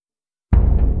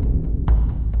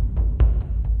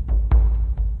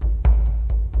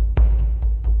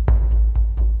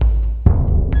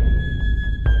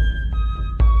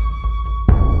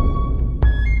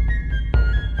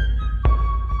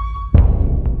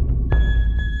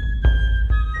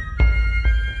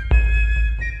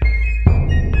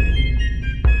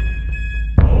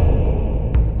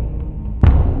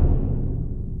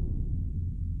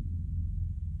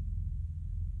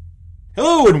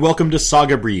and welcome to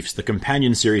Saga Briefs, the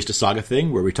companion series to Saga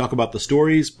Thing, where we talk about the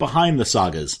stories behind the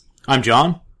sagas. I'm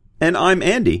John. And I'm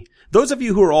Andy. Those of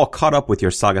you who are all caught up with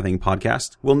your Saga Thing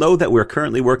podcast will know that we're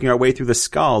currently working our way through the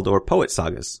Skald or Poet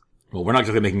sagas. Well, we're not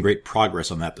exactly making great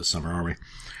progress on that this summer, are we?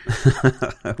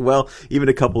 Well, even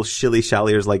a couple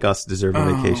shilly-shalliers like us deserve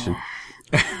a vacation.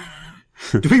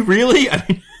 Do we really? I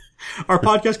mean, our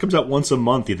podcast comes out once a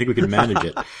month. You think we can manage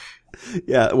it?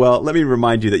 Yeah, well, let me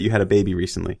remind you that you had a baby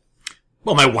recently.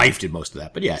 Well, my wife did most of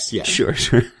that, but yes. Sure.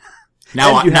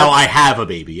 Now I have a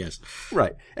baby, yes.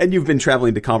 Right. And you've been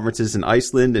traveling to conferences in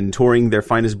Iceland and touring their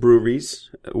finest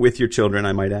breweries with your children,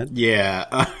 I might add.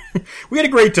 Yeah. We had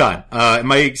a great time.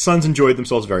 My sons enjoyed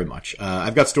themselves very much.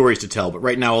 I've got stories to tell, but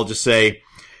right now I'll just say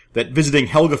that visiting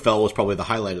Helgafell was probably the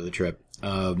highlight of the trip,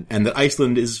 and that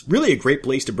Iceland is really a great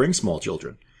place to bring small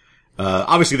children.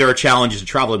 Obviously there are challenges to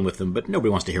traveling with them, but nobody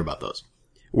wants to hear about those.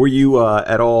 Were you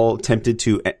at all tempted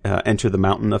to enter the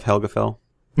mountain of Helgafell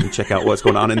and check out what's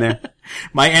going on in there?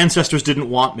 My ancestors didn't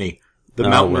want me. The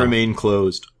mountain remained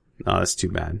closed. Oh, that's too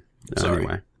bad. Sorry.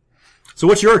 Anyway. So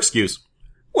what's your excuse?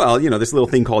 Well, this little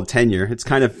thing called tenure. It's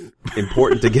kind of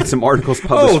important to get some articles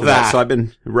published for that. So I've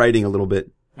been writing a little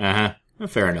bit. Uh-huh.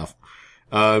 Fair enough.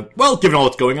 Well, given all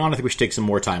that's going on, I think we should take some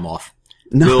more time off.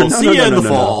 We'll see you in the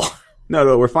fall.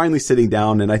 No, we're finally sitting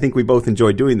down, and I think we both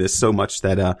enjoy doing this so much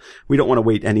that we don't want to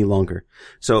wait any longer.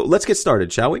 So let's get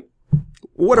started, shall we?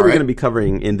 What are we going to be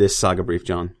covering in this saga brief,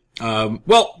 John?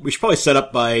 Well, we should probably set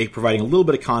up by providing a little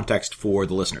bit of context for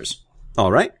the listeners.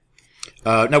 All right.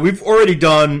 Now, we've already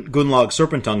done Gunnlaug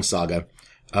Serpentung saga,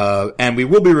 and we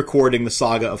will be recording the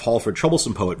saga of Hallfred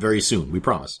Troublesome Poet very soon, we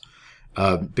promise.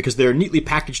 Because they're neatly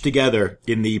packaged together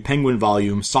in the Penguin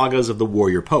volume Sagas of the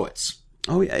Warrior Poets.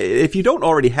 Oh, yeah. If you don't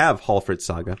already have Hallfred's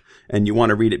Saga and you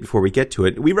want to read it before we get to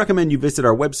it, we recommend you visit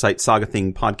our website,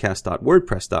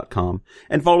 sagathingpodcast.wordpress.com,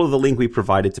 and follow the link we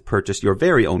provided to purchase your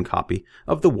very own copy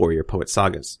of the Warrior Poet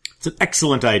Sagas. It's an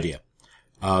excellent idea.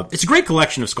 It's a great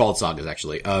collection of Skald sagas,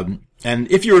 actually. And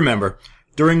if you remember,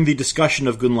 during the discussion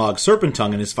of Gunnlaug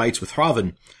Serpentung and his fights with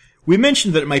Hravan, we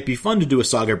mentioned that it might be fun to do a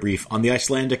saga brief on the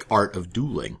Icelandic art of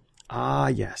dueling. Ah,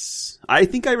 yes. I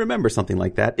think I remember something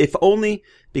like that, if only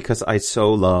because I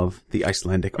so love the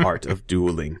Icelandic art of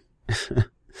dueling.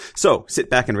 So, sit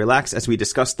back and relax as we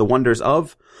discuss the wonders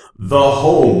of the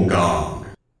Holmgang.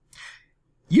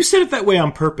 You said it that way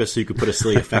on purpose so you could put a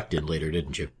silly effect in later,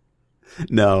 didn't you?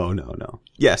 No.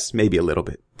 Yes, maybe a little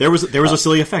bit. There was a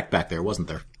silly effect back there, wasn't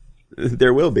there?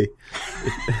 There will be.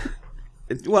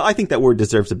 Well, I think that word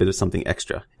deserves a bit of something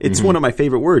extra. It's one of my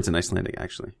favorite words in Icelandic,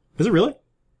 actually. Is it really?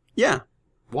 Yeah.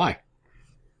 Why?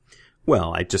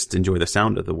 Well, I just enjoy the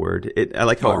sound of the word. I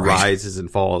like how it rises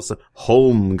and falls.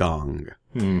 Holmgang.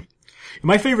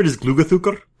 My favorite is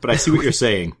Glugathukr, but I see what you're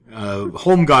saying.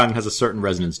 Holmgang has a certain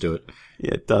resonance to it.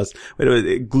 Yeah, it does. Wait a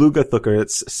minute. Glugathukr,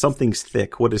 it's something's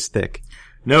thick. What is thick?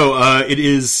 No, it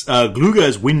is, Gluga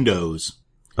is windows.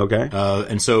 Okay.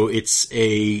 And so it's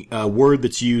a word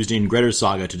that's used in Grettir's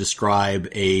Saga to describe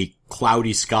a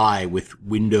cloudy sky with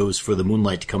windows for the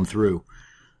moonlight to come through.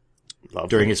 Lovely.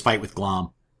 During his fight with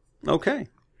Glom. Okay.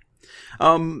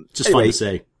 Just anyway, fun to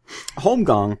say.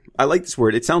 Holmgang, I like this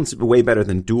word. It sounds way better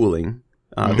than dueling.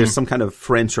 There's some kind of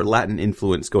French or Latin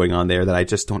influence going on there that I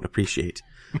just don't appreciate.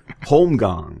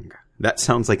 Holmgang. That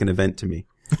sounds like an event to me.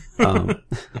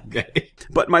 Okay.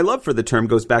 But my love for the term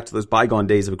goes back to those bygone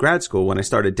days of grad school when I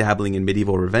started dabbling in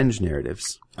medieval revenge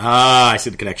narratives. Ah, I see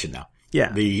the connection now.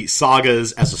 Yeah. The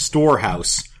sagas as a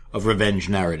storehouse of revenge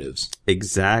narratives.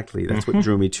 Exactly. That's what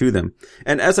drew me to them.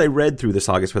 And as I read through the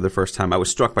sagas for the first time, I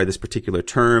was struck by this particular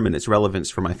term and its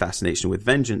relevance for my fascination with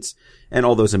vengeance and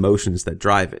all those emotions that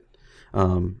drive it.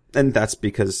 And that's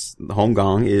because the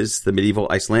Holmgang is the medieval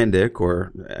Icelandic,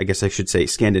 or I guess I should say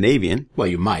Scandinavian. Well,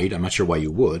 you might. I'm not sure why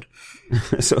you would.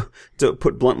 So, to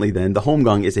put bluntly then, the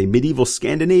Holmgang is a medieval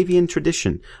Scandinavian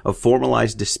tradition of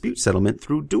formalized dispute settlement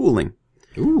through dueling.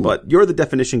 Ooh. But you're the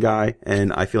definition guy,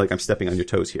 and I feel like I'm stepping on your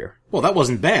toes here. Well, that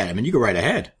wasn't bad. I mean, you go right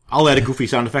ahead. I'll add a goofy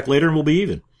sound effect later and we'll be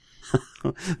even.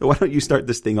 Why don't you start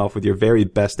this thing off with your very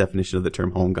best definition of the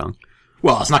term Holmgang?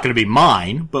 Well, it's not going to be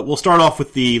mine, but we'll start off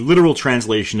with the literal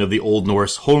translation of the Old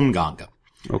Norse Holmganga.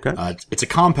 Okay. It's a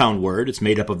compound word. It's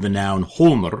made up of the noun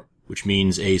holmr, which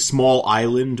means a small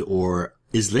island or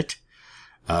islet,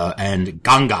 and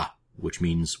ganga, which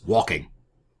means walking.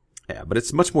 Yeah, but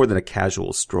it's much more than a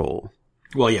casual stroll.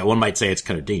 Well, yeah, one might say it's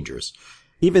kind of dangerous.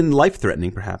 Even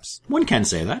life-threatening, perhaps. One can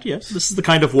say that, yes. This is the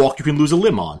kind of walk you can lose a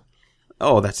limb on.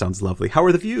 Oh, that sounds lovely. How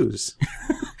are the views?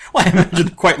 Well, I imagine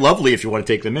they're quite lovely if you want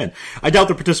to take them in. I doubt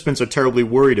the participants are terribly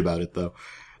worried about it, though.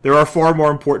 There are far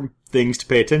more important things to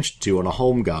pay attention to on a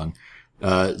Holmgang.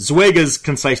 Zweig's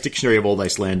Concise Dictionary of Old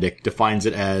Icelandic defines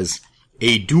it as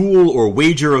a duel or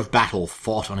wager of battle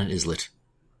fought on an islet.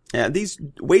 These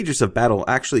wagers of battle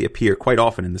actually appear quite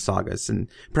often in the sagas, and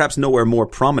perhaps nowhere more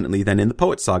prominently than in the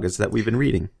poet sagas that we've been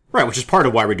reading. Right, which is part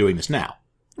of why we're doing this now.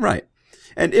 Right.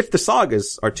 And if the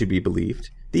sagas are to be believed,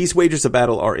 these wagers of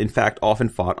battle are in fact often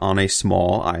fought on a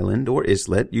small island or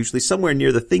islet, usually somewhere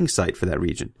near the Thing site for that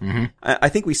region. Mm-hmm. I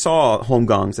think we saw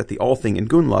holmgangs at the Althing and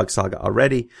Gunnlaug saga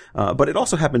already, but it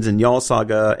also happens in Jarl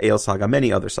saga, Ale saga,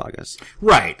 many other sagas.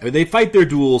 Right. They fight their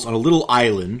duels on a little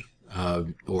island,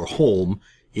 or holm,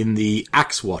 in the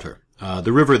Axwater,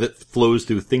 the river that flows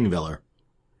through Thingvellir.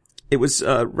 It was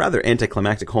a rather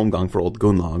anticlimactic holmgang for old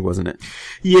Gunnlaug, wasn't it?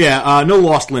 Yeah, no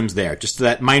lost limbs there. Just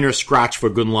that minor scratch for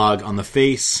Gunnlaug on the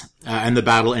face, and the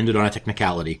battle ended on a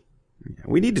technicality.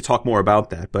 We need to talk more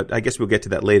about that, but I guess we'll get to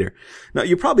that later. Now,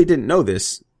 you probably didn't know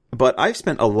this, but I've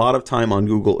spent a lot of time on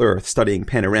Google Earth studying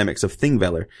panoramics of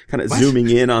Thingvellir, kind of zooming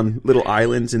in on little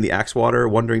islands in the Axwater,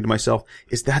 wondering to myself,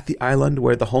 is that the island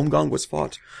where the holmgang was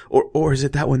fought? Or is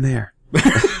it that one there?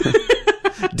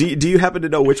 Do you happen to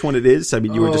know which one it is? I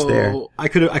mean, you were just there. I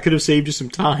could have saved you some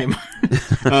time.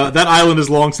 That island has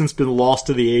long since been lost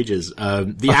to the ages.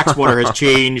 The Axwater has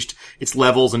changed its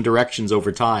levels and directions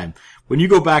over time. When you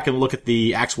go back and look at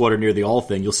the Axwater near the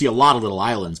Althing, you'll see a lot of little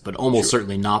islands, but almost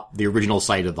certainly not the original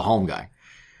site of the holmgang.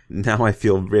 Now I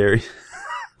feel very...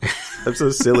 I'm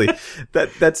so silly.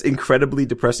 That's incredibly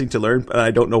depressing to learn, but I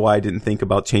don't know why I didn't think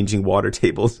about changing water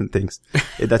tables and things.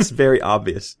 That's very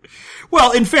obvious.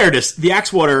 Well, in fairness, the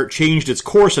Axwater changed its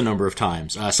course a number of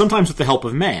times, sometimes with the help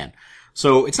of man.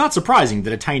 So it's not surprising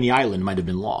that a tiny island might have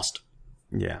been lost.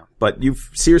 Yeah, but you've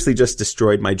seriously just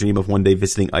destroyed my dream of one day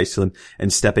visiting Iceland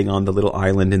and stepping on the little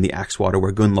island in the Axwater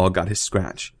where Gunnlaug got his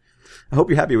scratch. I hope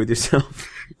you're happy with yourself.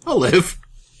 I'll live.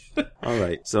 All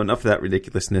right, so enough of that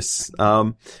ridiculousness.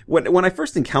 When I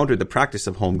first encountered the practice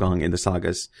of holmgang in the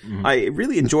sagas, I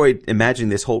really enjoyed imagining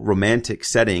this whole romantic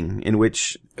setting in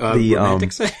which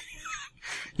romantic setting?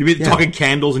 You mean talking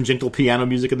candles and gentle piano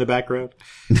music in the background?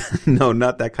 No,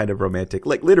 not that kind of romantic,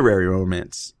 like literary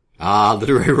romance. Ah,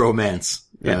 literary romance.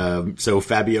 Yeah. So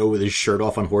Fabio with his shirt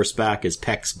off on horseback, his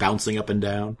pecs bouncing up and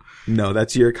down. No,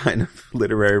 that's your kind of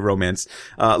literary romance.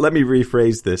 Let me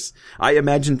rephrase this. I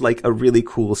imagined like a really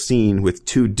cool scene with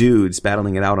two dudes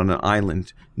battling it out on an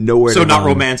island. Nowhere so to not run,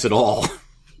 romance at all.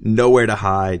 Nowhere to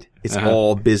hide. It's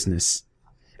all business.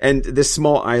 And this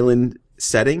small island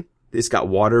setting, it's got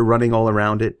water running all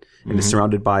around it, and it's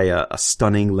surrounded by a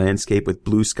stunning landscape with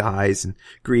blue skies and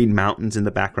green mountains in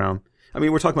the background. I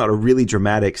mean, we're talking about a really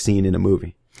dramatic scene in a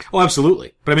movie. Oh,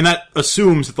 absolutely. But I mean, that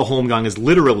assumes that the holmgang is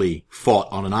literally fought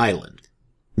on an island.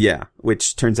 Yeah,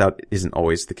 which turns out isn't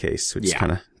always the case, which is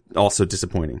kind of also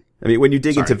disappointing. I mean, when you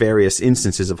dig into various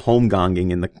instances of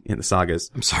holmganging in the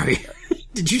sagas. I'm sorry.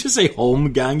 Did you just say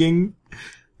holmganging?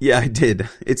 Yeah, I did.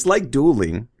 It's like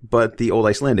dueling, but the old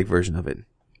Icelandic version of it.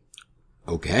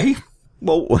 Okay.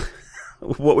 Well,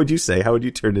 what would you say? How would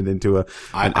you turn it into a...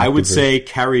 I would say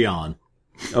carry on.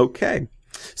 Okay.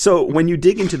 So when you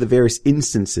dig into the various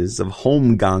instances of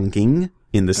holmganging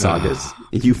in the sagas,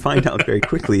 you find out very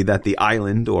quickly that the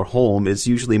island or holm is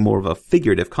usually more of a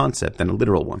figurative concept than a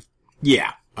literal one.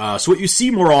 Yeah. So what you see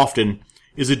more often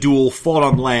is a duel fought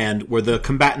on land where the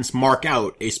combatants mark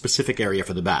out a specific area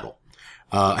for the battle.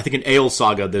 I think in Ale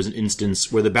Saga there's an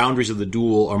instance where the boundaries of the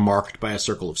duel are marked by a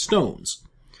circle of stones.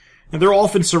 And they're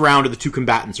often surrounded, the two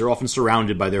combatants are often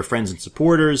surrounded by their friends and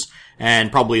supporters,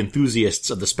 and probably enthusiasts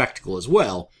of the spectacle as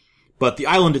well. But the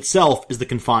island itself is the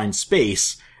confined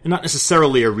space, and not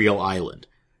necessarily a real island.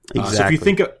 Exactly. So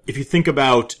if you think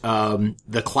about,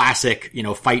 the classic,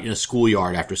 fight in a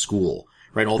schoolyard after school,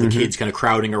 right? All the kids kind of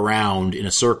crowding around in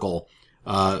a circle,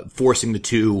 forcing the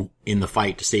two in the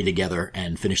fight to stay together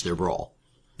and finish their brawl.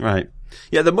 Right.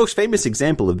 Yeah, the most famous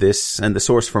example of this, and the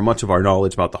source for much of our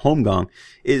knowledge about the holmgang,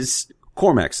 is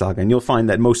Cormac Saga, and you'll find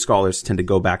that most scholars tend to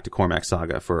go back to Cormac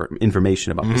Saga for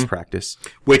information about this practice.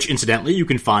 Which, incidentally, you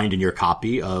can find in your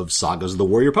copy of Sagas of the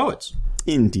Warrior Poets.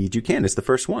 Indeed you can. It's the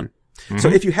first one. So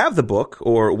if you have the book,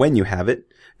 or when you have it,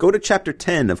 go to chapter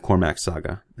 10 of Cormac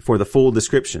Saga for the full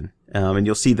description, and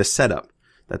you'll see the setup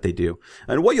that they do.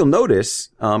 And what you'll notice,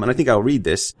 and I think I'll read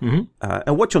this,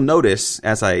 and what you'll notice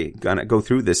as I go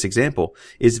through this example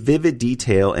is vivid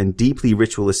detail and deeply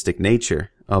ritualistic nature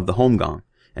of the holmgang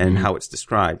and how it's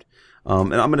described.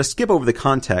 And I'm going to skip over the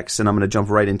context and I'm going to jump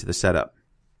right into the setup.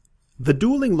 The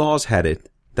dueling laws had it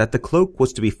that the cloak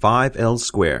was to be 5 ells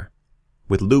square,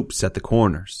 with loops at the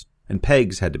corners, and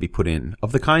pegs had to be put in,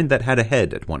 of the kind that had a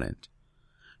head at one end.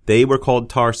 They were called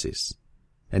tarses.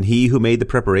 and he who made the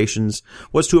preparations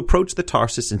was to approach the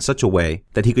Tarsus in such a way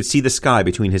that he could see the sky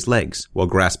between his legs while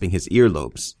grasping his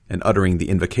earlobes and uttering the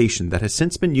invocation that has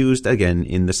since been used again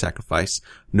in the sacrifice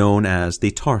known as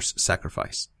the Tars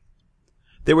sacrifice.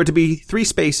 There were to be 3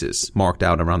 spaces marked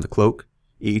out around the cloak,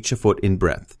 each a foot in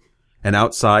breadth, and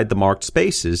outside the marked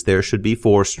spaces there should be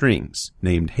 4 strings,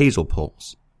 named hazel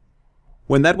poles.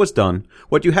 When that was done,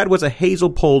 what you had was a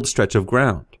hazel-poled stretch of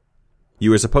ground.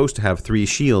 You were supposed to have 3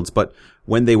 shields, but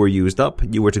when they were used up,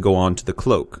 you were to go on to the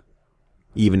cloak,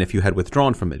 even if you had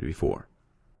withdrawn from it before.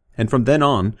 And from then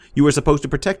on, you were supposed to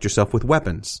protect yourself with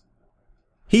weapons.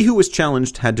 He who was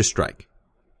challenged had to strike.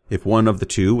 If one of the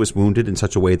 2 was wounded in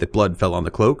such a way that blood fell on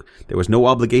the cloak, there was no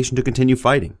obligation to continue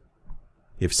fighting.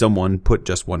 If someone put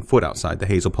just 1 foot outside the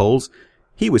hazel poles,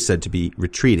 he was said to be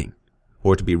retreating,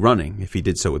 or to be running if he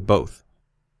did so with both.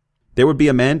 There would be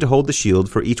a man to hold the shield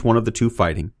for each one of the 2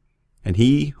 fighting, and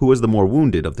he who was the more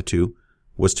wounded of the 2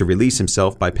 was to release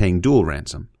himself by paying duel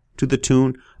ransom to the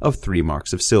tune of 3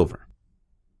 marks of silver.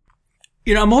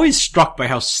 You know, I'm always struck by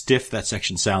how stiff that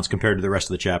section sounds compared to the rest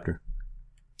of the chapter.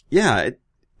 Yeah,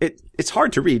 it's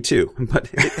hard to read too, but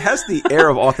it has the air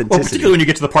of authenticity. Well, particularly when you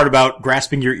get to the part about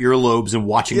grasping your earlobes and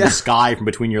watching the sky from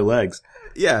between your legs.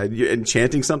 Yeah, and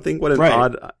chanting something. What an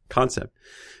odd concept.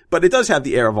 But it does have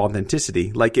the air of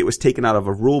authenticity, like it was taken out of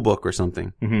a rule book or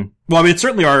something. Mm-hmm. Well, I mean, it's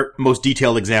certainly our most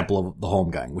detailed example of the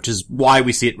Holmgang, which is why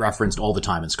we see it referenced all the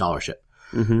time in scholarship.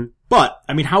 Mm-hmm. But,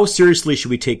 I mean, how seriously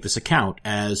should we take this account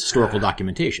as historical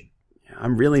documentation?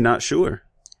 I'm really not sure.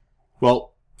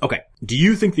 Well, okay. Do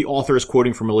you think the author is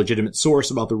quoting from a legitimate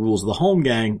source about the rules of the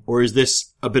Holmgang, or is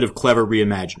this a bit of clever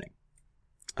reimagining?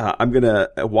 I'm going to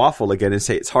waffle again and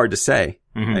say it's hard to say.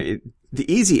 Mm-hmm. The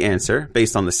easy answer,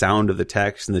 based on the sound of the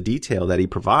text and the detail that he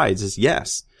provides, is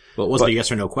yes. Well, it wasn't a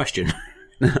yes or no question.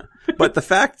 But the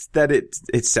fact that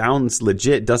it sounds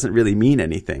legit doesn't really mean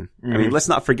anything. Mm-hmm. I mean, let's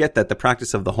not forget that the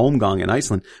practice of the Holmgang in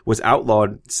Iceland was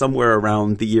outlawed somewhere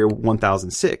around the year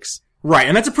 1006. Right,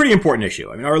 and that's a pretty important issue.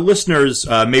 I mean, our listeners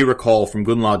may recall from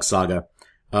Gunnlaug's saga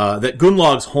that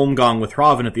Gunnlaug's Holmgang with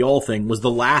Hrafn at the Althing was the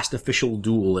last official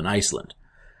duel in Iceland.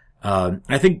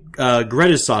 I think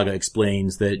Greta's saga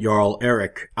explains that Jarl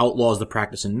Erik outlaws the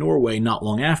practice in Norway not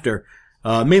long after,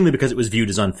 mainly because it was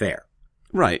viewed as unfair.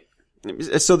 Right.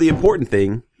 So the important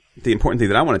thing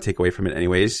that I want to take away from it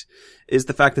anyways, is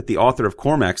the fact that the author of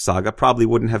Cormac's saga probably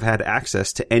wouldn't have had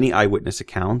access to any eyewitness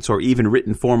accounts or even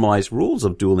written formalized rules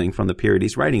of dueling from the period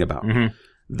he's writing about. Mm-hmm.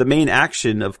 The main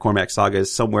action of Cormac's saga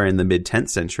is somewhere in the mid-10th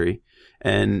century,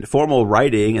 and formal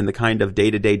writing and the kind of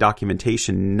day-to-day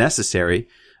documentation necessary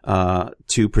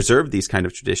to preserve these kind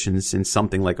of traditions in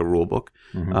something like a rule book,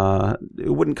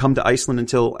 it wouldn't come to Iceland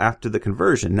until after the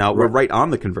conversion. Now, we're right on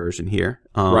the conversion here.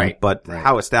 But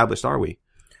how established are we?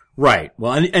 Right.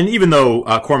 Well, and even though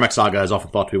Cormac's saga is often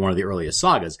thought to be one of the earliest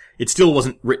sagas, it still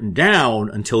wasn't written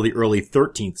down until the early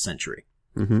 13th century.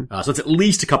 Mm-hmm. So it's at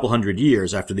least a couple hundred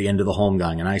years after the end of the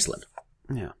Holmgang in Iceland.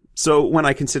 Yeah. So when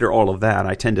I consider all of that,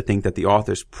 I tend to think that the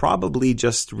author's probably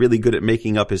just really good at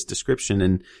making up his description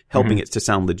and helping it to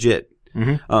sound legit.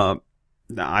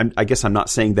 I guess I'm not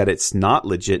saying that it's not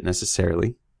legit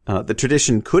necessarily. The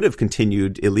tradition could have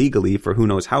continued illegally for who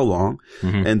knows how long,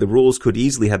 and the rules could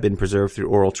easily have been preserved through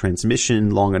oral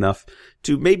transmission long enough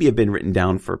to maybe have been written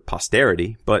down for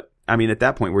posterity. But, I mean, at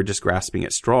that point, we're just grasping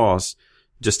at straws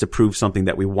just to prove something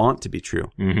that we want to be true.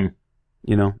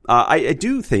 You know, I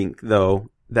do think, though,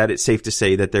 that it's safe to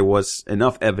say that there was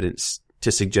enough evidence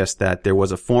to suggest that there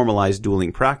was a formalized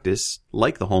dueling practice,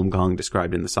 like the Holmgang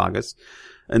described in the sagas.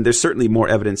 And there's certainly more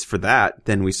evidence for that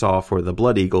than we saw for the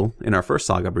Blood Eagle in our first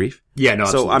saga brief. Yeah, no,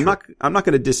 so I'm not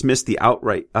going to dismiss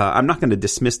I'm not going to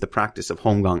dismiss the practice of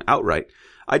Holmgang outright.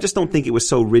 I just don't think it was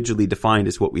so rigidly defined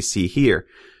as what we see here.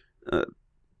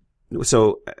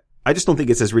 So I just don't think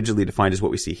it's as rigidly defined as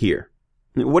what we see here.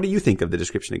 What do you think of the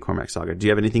description in Cormac's saga? Do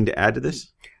you have anything to add to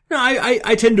this? No,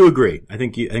 I tend to agree. I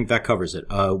think that covers it.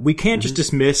 We can't just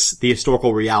dismiss the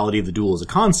historical reality of the duel as a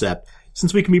concept,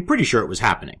 since we can be pretty sure it was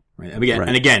happening. Right?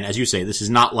 And again, as you say, this is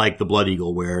not like the Blood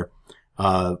Eagle where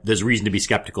there's reason to be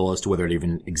skeptical as to whether it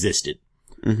even existed.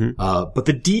 But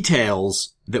the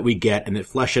details that we get and that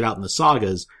flesh it out in the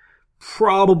sagas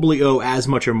probably owe as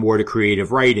much or more to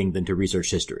creative writing than to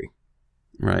research history.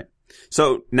 Right.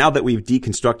 So now that we've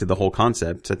deconstructed the whole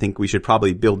concept, I think we should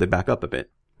probably build it back up a bit.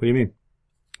 What do you mean?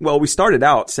 Well, we started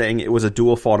out saying it was a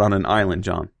duel fought on an island,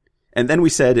 John. And then we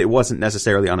said it wasn't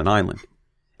necessarily on an island.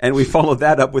 And we followed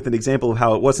that up with an example of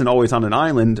how it wasn't always on an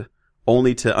island,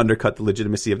 only to undercut the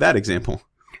legitimacy of that example.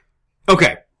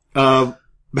 Okay.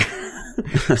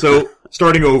 So,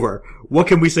 starting over, what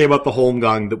can we say about the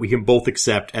Holmgang that we can both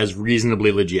accept as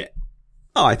reasonably legit?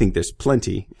 Oh, I think there's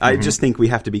plenty. I just think we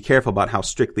have to be careful about how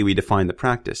strictly we define the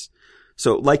practice.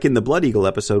 So, like in the Blood Eagle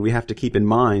episode, we have to keep in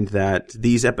mind that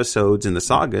these episodes in the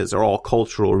sagas are all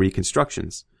cultural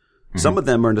reconstructions. Some of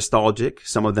them are nostalgic,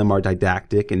 some of them are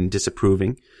didactic and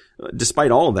disapproving.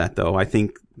 Despite all of that, though, I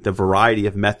think the variety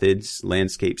of methods,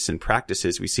 landscapes, and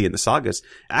practices we see in the sagas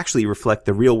actually reflect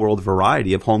the real-world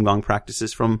variety of Holmgang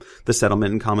practices from the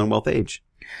settlement and Commonwealth age.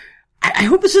 I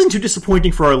hope this isn't too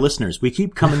disappointing for our listeners. We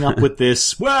keep coming up with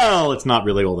this, well, it's not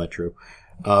really all that true.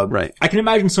 Right. I can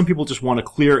imagine some people just want a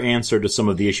clear answer to some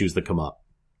of the issues that come up.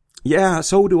 Yeah,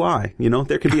 so do I. You know,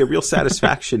 there can be a real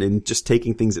satisfaction in just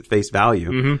taking things at face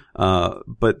value.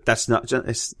 But that's not,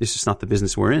 it's just not the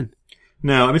business we're in.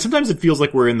 No, I mean, sometimes it feels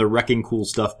like we're in the wrecking cool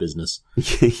stuff business.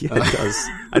 Yeah, it does.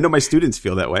 I know my students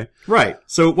feel that way. Right.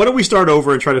 So why don't we start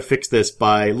over and try to fix this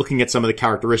by looking at some of the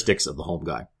characteristics of the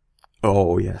Holmgang?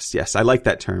 Oh, yes. I like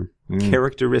that term.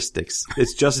 Characteristics.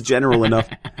 It's just general enough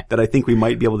that I think we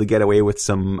might be able to get away with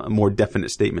some more definite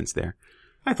statements there.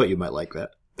 I thought you might like that.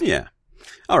 Yeah.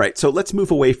 All right. So let's move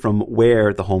away from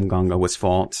where the Holmganga was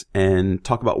fought and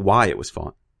talk about why it was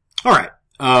fought. All right.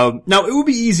 Now, it would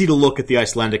be easy to look at the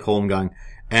Icelandic Holmgang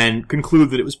and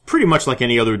conclude that it was pretty much like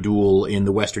any other duel in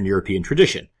the Western European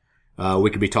tradition.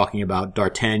 We could be talking about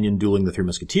D'Artagnan dueling the Three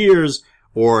Musketeers,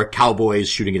 or cowboys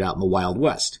shooting it out in the Wild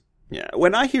West. Yeah,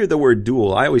 when I hear the word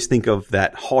duel, I always think of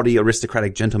that haughty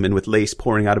aristocratic gentleman with lace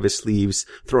pouring out of his sleeves,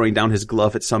 throwing down his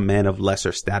glove at some man of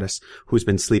lesser status who's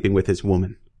been sleeping with his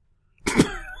woman.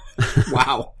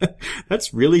 Wow.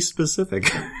 That's really specific.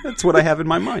 That's what I have in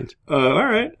my mind. All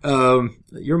right.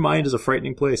 Your mind is a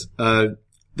frightening place.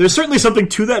 There's certainly something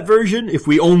to that version if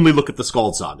we only look at the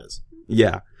Skald sagas.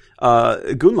 Yeah.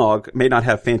 Gunnlaug may not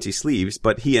have fancy sleeves,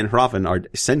 but he and Hravan are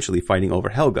essentially fighting over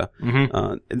Helga.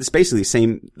 And it's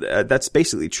basically that's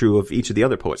basically true of each of the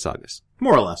other poet sagas.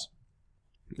 More or less.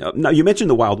 Now, you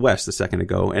mentioned the Wild West a second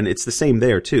ago, and it's the same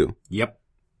there, too. Yep.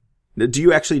 Do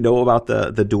you actually know about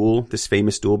the duel, this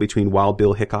famous duel between Wild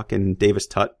Bill Hickok and Davis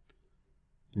Tutt?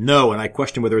 No, and I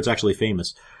question whether it's actually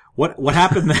famous. What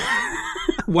happened?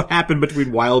 What happened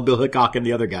between Wild Bill Hickok and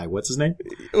the other guy? What's his name?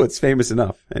 Oh, it's famous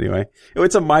enough. Anyway,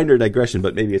 it's a minor digression,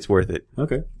 but maybe it's worth it.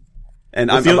 Okay. And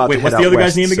what's the other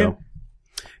guy's name again?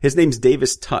 His name's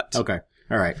Davis Tutt. Okay.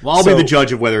 All right. Well, I'll be the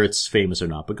judge of whether it's famous or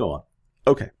not, but go on.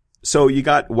 Okay. So you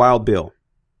got Wild Bill.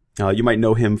 You might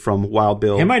know him from Wild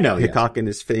Bill Hickok and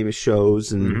his famous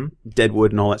shows and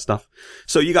Deadwood and all that stuff.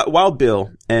 So you got Wild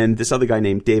Bill and this other guy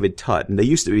named David Tutt, and they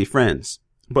used to be friends.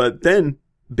 But then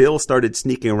Bill started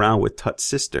sneaking around with Tutt's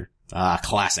sister. Ah,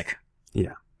 classic.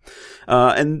 Yeah.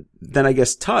 And then I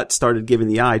guess Tutt started giving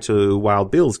the eye to Wild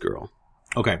Bill's girl.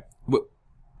 Okay.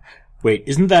 Wait,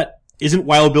 isn't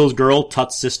Wild Bill's girl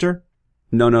Tutt's sister?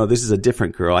 No, this is a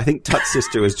different girl. I think Tutt's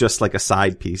sister was just like a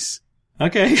side piece.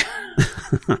 Okay.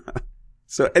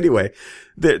 So anyway,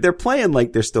 they're playing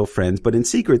like they're still friends, but in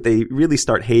secret they really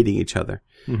start hating each other.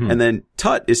 And then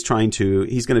Tutt is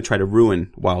he's going to try to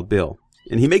ruin Wild Bill.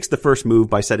 And he makes the first move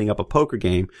by setting up a poker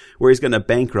game where he's going to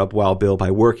bankrupt Wild Bill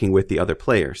by working with the other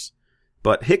players.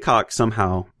 But Hickok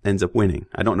somehow ends up winning.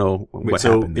 I don't know what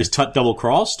happened there. Is Tutt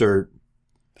double-crossed, or?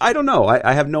 I don't know.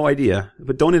 I have no idea.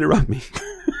 But don't interrupt me.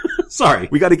 Sorry.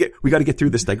 We gotta get through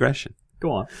this digression.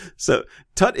 Go on. So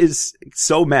Tutt is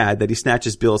so mad that he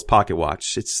snatches Bill's pocket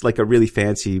watch. It's like a really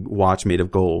fancy watch made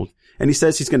of gold. And he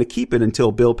says he's going to keep it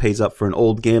until Bill pays up for an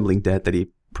old gambling debt that he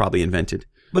probably invented.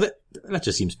 But that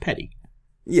just seems petty.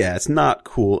 Yeah, it's not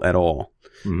cool at all.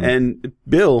 And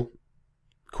Bill,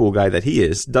 cool guy that he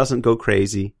is, doesn't go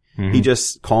crazy. He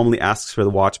just calmly asks for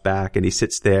the watch back, and he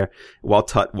sits there while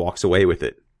Tutt walks away with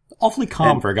it. Awfully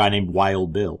calm for a guy named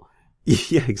Wild Bill.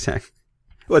 Yeah, exactly.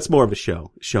 Well, it's more of a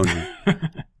show name.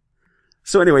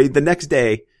 So anyway, the next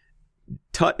day,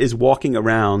 Tutt is walking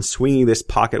around swinging this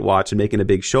pocket watch and making a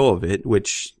big show of it,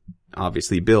 which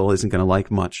obviously Bill isn't going to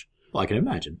like much. Well, I can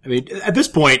imagine. I mean, at this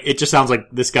point, it just sounds like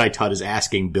this guy Tutt is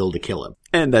asking Bill to kill him.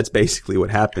 And that's basically what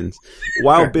happens.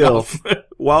 Wild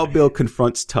Bill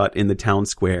confronts Tutt in the town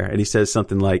square, and he says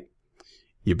something like,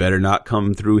 "You better not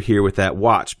come through here with that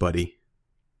watch, buddy."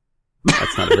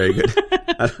 That's not a very good.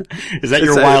 Is that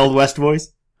your Wild West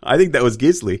voice? I think that was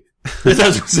Gisli. That's what I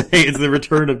was going to say. It's the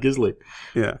return of Gisli.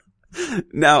 Yeah.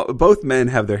 Now, both men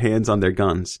have their hands on their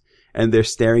guns, and they're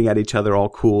staring at each other all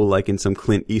cool like in some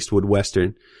Clint Eastwood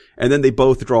Western. And then they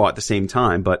both draw at the same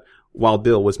time, but Wild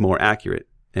Bill was more accurate,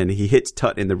 and he hits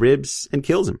Tutt in the ribs and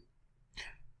kills him.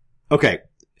 Okay.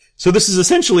 So this is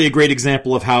essentially a great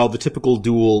example of how the typical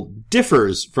duel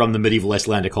differs from the medieval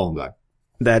Icelandic Holmgang.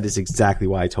 That is exactly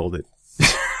why I told it.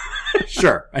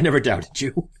 Sure. I never doubted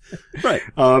you. Right.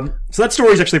 So that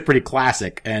story is actually pretty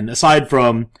classic. And aside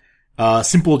from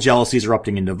simple jealousies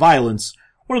erupting into violence,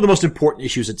 one of the most important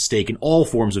issues at stake in all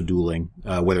forms of dueling,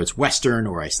 whether it's Western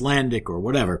or Icelandic or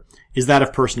whatever, is that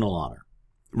of personal honor.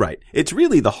 Right. It's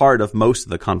really the heart of most of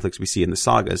the conflicts we see in the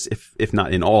sagas, if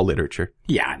not in all literature.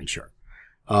 Yeah, I mean, sure.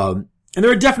 And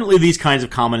there are definitely these kinds of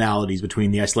commonalities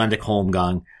between the Icelandic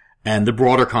holmgang and the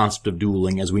broader concept of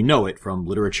dueling as we know it from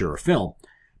literature or film.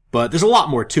 But there's a lot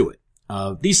more to it.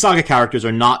 These saga characters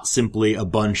are not simply a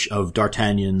bunch of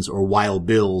D'Artagnans or Wild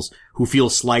Bills who feel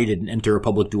slighted and enter a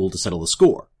public duel to settle the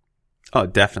score. Oh,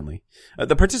 definitely.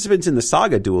 The participants in the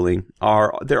saga dueling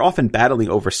they're often battling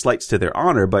over slights to their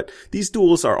honor, but these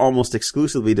duels are almost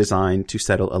exclusively designed to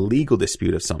settle a legal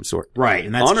dispute of some sort. Right,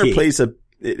 and that's honor key. plays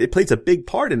a big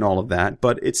part in all of that,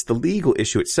 but it's the legal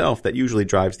issue itself that usually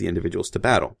drives the individuals to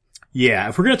battle. Yeah,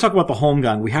 if we're going to talk about the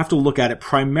holmgang, we have to look at it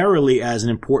primarily as an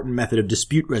important method of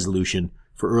dispute resolution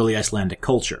for early Icelandic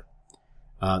culture.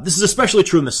 This is especially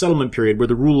true in the settlement period where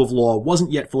the rule of law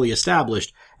wasn't yet fully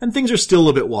established and things are still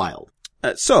a bit wild.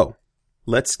 So,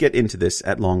 let's get into this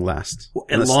at long last.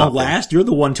 At long last? You're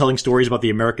the one telling stories about the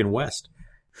American West.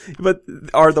 But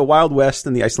are the Wild West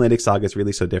and the Icelandic sagas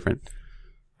really so different?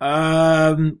 Well,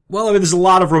 I mean, there's a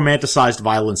lot of romanticized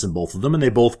violence in both of them, and they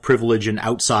both privilege an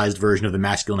outsized version of the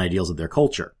masculine ideals of their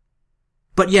culture.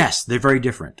 But yes, they're very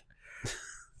different.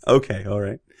 Okay,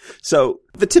 alright. So,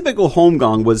 the typical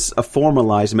holmgang was a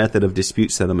formalized method of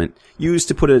dispute settlement used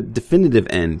to put a definitive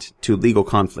end to legal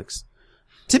conflicts.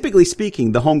 Typically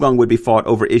speaking, the holmgang would be fought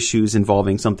over issues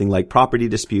involving something like property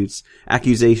disputes,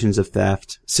 accusations of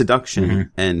theft,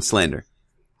 seduction, and slander.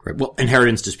 Right. Well,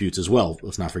 inheritance disputes as well,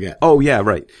 let's not forget. Oh, yeah,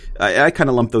 right. I kind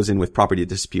of lump those in with property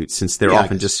disputes since they're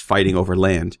often just fighting over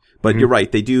land. But you're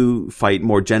right, they do fight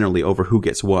more generally over who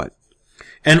gets what.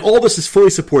 And all this is fully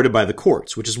supported by the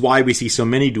courts, which is why we see so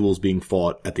many duels being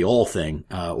fought at the Althing,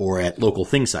 or at local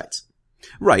thing sites.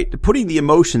 Right. Putting the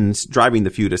emotions driving the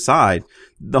feud aside,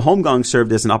 the holmgang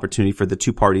served as an opportunity for the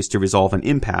two parties to resolve an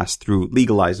impasse through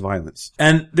legalized violence.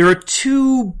 And there are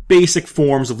two basic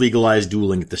forms of legalized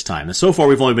dueling at this time. And so far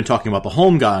we've only been talking about the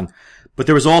holmgang, but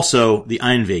there was also the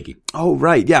Einvigi. Oh,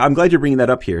 right. Yeah, I'm glad you're bringing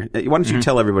that up here. Why don't you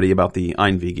tell everybody about the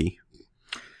Einvigi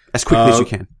as quickly as you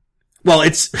can? Well,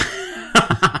 it's...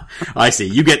 I see.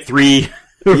 You get 3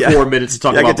 or 4 minutes to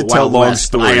talk about the Wild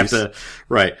West. I have to...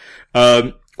 Right.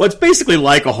 Well, it's basically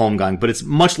like a holmgang, but it's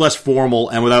much less formal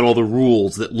and without all the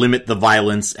rules that limit the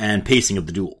violence and pacing of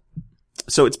the duel.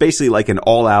 So it's basically like an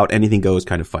all-out, anything-goes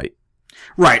kind of fight.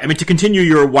 Right. I mean, to continue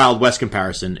your Wild West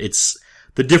comparison, it's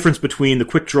the difference between the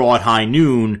quick draw at high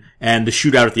noon and the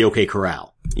shootout at the OK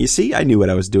Corral. You see, I knew what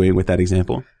I was doing with that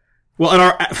example. Well,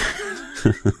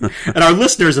 and our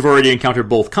listeners have already encountered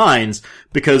both kinds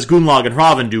because Gunnlaug and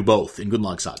Hrafn do both in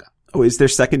Gunnlaug Saga. Oh, is there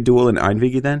second duel in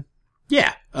Einvigi then?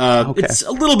 Yeah. It's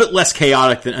a little bit less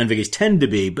chaotic than Einvigis tend to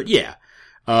be, but yeah.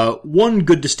 One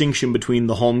good distinction between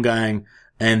the holmgang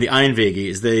and the Einvigi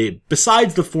is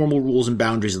besides the formal rules and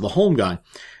boundaries of the holmgang,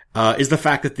 is the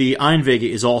fact that the Einvigi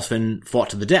is often fought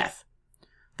to the death.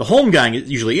 The holmgang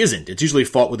usually isn't. It's usually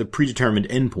fought with a predetermined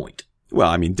endpoint. Well,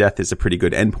 I mean, death is a pretty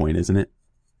good endpoint, isn't it?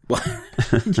 Well,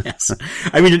 yes.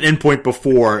 I mean an endpoint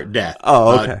before death.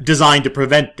 Oh, okay. Designed to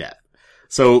prevent death.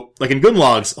 So, like in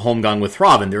Gunnlaug's holmgang with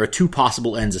Hrafn, there are 2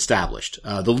 possible ends established.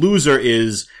 The loser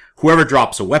is whoever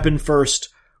drops a weapon first,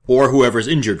 or whoever's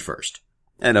injured first.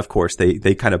 And of course,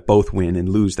 they kind of both win and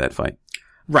lose that fight.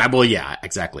 Right, well, yeah,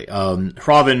 exactly.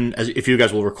 Hrafn, if you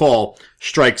guys will recall,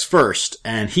 strikes first,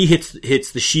 and he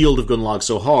hits the shield of Gunnlaug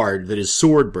so hard that his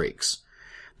sword breaks.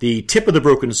 The tip of the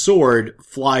broken sword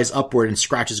flies upward and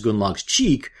scratches Gunnlaug's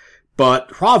cheek, but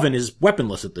Hrafn is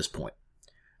weaponless at this point.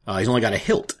 He's only got a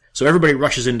hilt. So everybody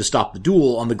rushes in to stop the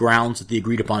duel on the grounds that the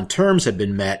agreed upon terms had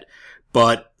been met,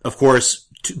 but, of course,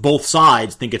 both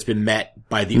sides think it's been met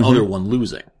by the other one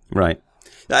losing. Right.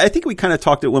 I think we kind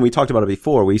of when we talked about it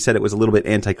before, we said it was a little bit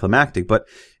anticlimactic, but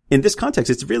in this context,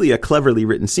 it's really a cleverly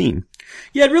written scene.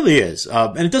 Yeah, it really is.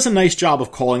 And it does a nice job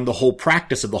of calling the whole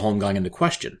practice of the holmgang into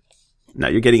question. Now,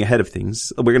 you're getting ahead of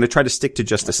things. We're going to try to stick to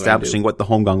just establishing what the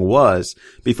holmgang was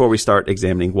before we start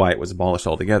examining why it was abolished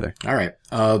altogether. All right.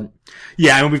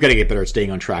 Yeah, I mean, we've got to get better at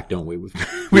staying on track, don't we? We've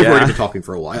already been talking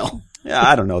for a while. Yeah,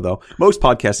 I don't know, though. Most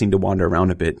podcasts seem to wander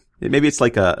around a bit. Maybe it's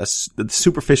like the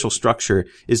superficial structure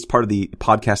is part of the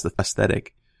podcast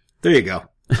aesthetic. There you go.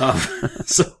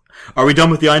 So, are we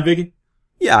done with the Einvigi?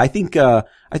 Yeah, I think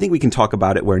we can talk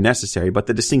about it where necessary, but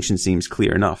the distinction seems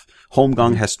clear enough.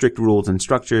 Holmgang has strict rules and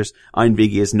structures.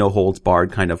 Einvigi is no holds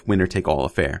barred kind of winner take all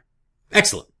affair.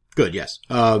 Excellent. Good, yes.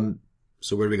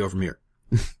 So where do we go from here?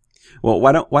 Well,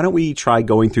 why don't we try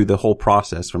going through the whole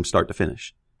process from start to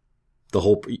finish?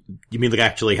 You mean like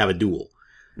actually have a duel?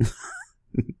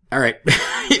 All right.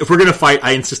 If we're gonna fight,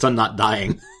 I insist on not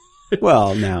dying.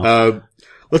 Well, now.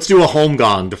 Let's do a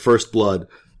Holmgang to first blood.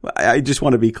 I just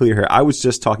want to be clear here. I was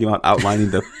just talking about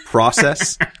outlining the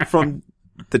process from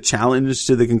the challenge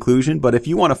to the conclusion. But if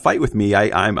you want to fight with me,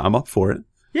 I'm up for it.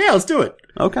 Yeah, let's do it.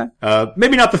 Okay.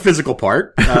 Maybe not the physical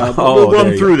part. But Oh, we'll run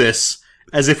there you through this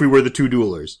as if we were the two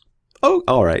duelers. Oh,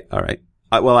 all right.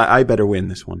 I better win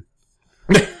this one.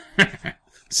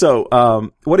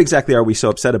 So, what exactly are we so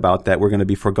upset about that we're going to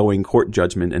be foregoing court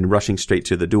judgment and rushing straight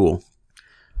to the duel?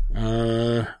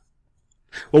 Well,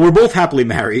 we're both happily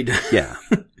married. Yeah.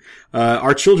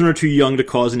 Our children are too young to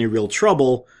cause any real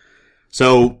trouble.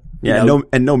 So, Yeah,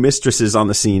 no mistresses on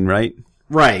the scene, right?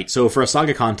 Right. So for a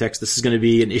saga context, this is going to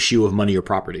be an issue of money or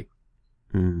property.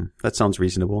 That sounds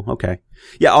reasonable. Okay.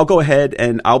 Yeah, I'll go ahead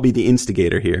and I'll be the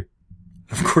instigator here.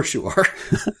 Of course you are.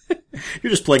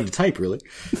 You're just playing to type, really.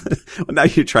 Well, now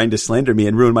you're trying to slander me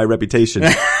and ruin my reputation.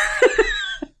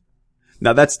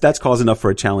 Now that's cause enough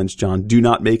for a challenge, John. Do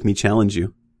not make me challenge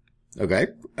you. Okay.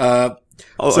 I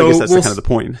guess that's kind of the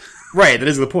point. Right, that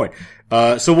is the point.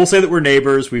 So we'll say that we're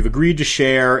neighbors. We've agreed to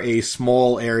share a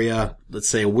small area, let's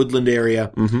say a woodland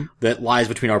area, that lies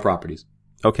between our properties.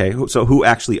 Okay, so who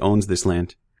actually owns this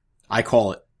land? I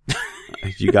call it.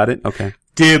 You got it? Okay.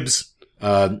 Dibs.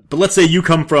 But let's say you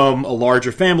come from a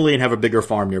larger family and have a bigger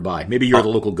farm nearby. Maybe you're the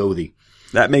local Gothi.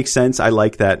 That makes sense. I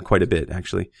like that quite a bit,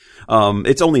 actually.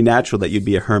 It's only natural that you'd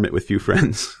be a hermit with few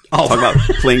friends. Oh. Talk about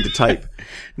playing to type.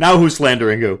 Now who's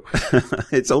slandering who?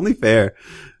 It's only fair.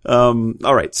 All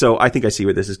right. So I think I see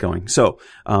where this is going. So,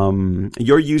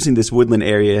 you're using this woodland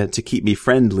area to keep me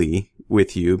friendly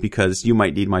with you because you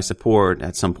might need my support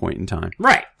at some point in time.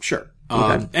 Right. Sure.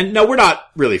 Okay. And no, we're not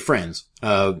really friends.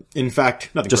 In fact,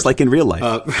 nothing Just personal. like in real life.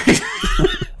 Right.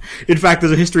 In fact,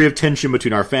 there's a history of tension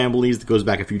between our families that goes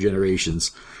back a few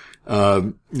generations.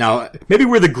 Now, maybe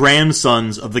we're the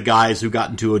grandsons of the guys who got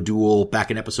into a duel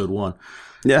back in episode 1.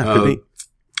 Yeah, could be.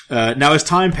 Now, as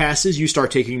time passes, you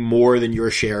start taking more than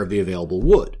your share of the available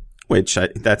wood. Which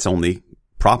that's only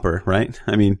proper, right?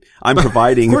 I mean, I'm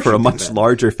providing for a much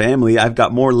larger family. I've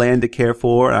got more land to care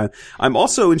for. I'm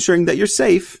also ensuring that you're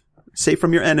safe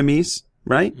from your enemies,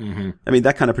 right? Mm-hmm. I mean,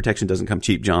 that kind of protection doesn't come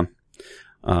cheap, John.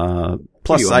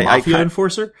 Plus, a mafia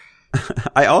enforcer?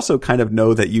 I also kind of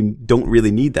know that you don't really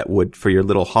need that wood for your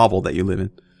little hovel that you live in.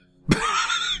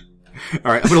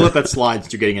 All right, I'm going to let that slide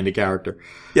since you're getting into character.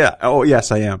 Yeah. Oh,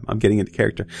 yes, I am. I'm getting into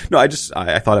character. No, I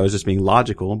thought I was just being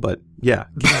logical, but yeah,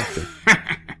 character.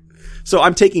 So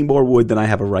I'm taking more wood than I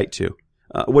have a right to.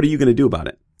 What are you going to do about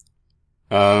it?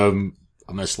 I'm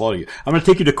going to slaughter you. I'm going to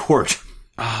take you to court.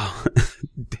 Oh,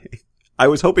 I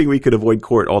was hoping we could avoid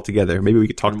court altogether. Maybe we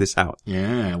could talk this out.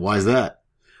 Yeah. Why is that?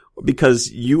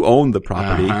 Because you own the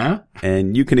property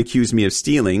and you can accuse me of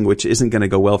stealing, which isn't going to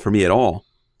go well for me at all.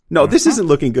 No, this isn't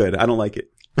looking good. I don't like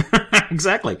it.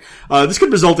 Exactly. This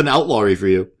could result in outlawry for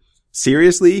you.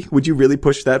 Seriously? Would you really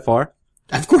push that far?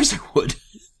 Of course I would.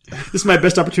 This is my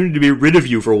best opportunity to be rid of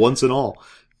you for once and all.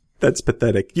 That's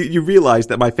pathetic. You realize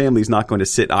that my family's not going to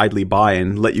sit idly by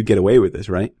and let you get away with this,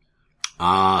 right?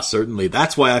 Certainly.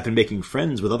 That's why I've been making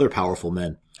friends with other powerful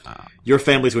men. Your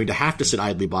family's going to have to sit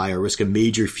idly by or risk a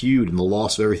major feud and the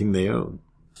loss of everything they own.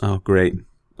 Oh, great.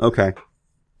 Okay.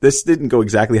 This didn't go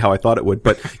exactly how I thought it would,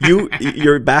 but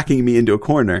you're backing me into a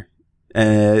corner. All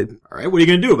right. What are you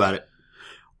going to do about it?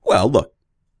 Well, look,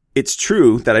 it's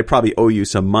true that I probably owe you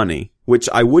some money, which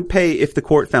I would pay if the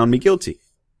court found me guilty.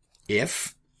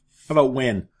 If? How about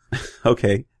when?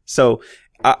 Okay. So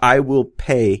I will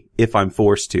pay if I'm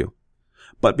forced to.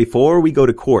 But before we go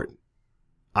to court,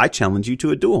 I challenge you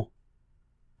to a duel.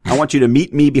 I want you to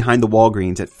meet me behind the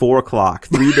Walgreens at 4:00,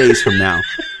 3 days from now.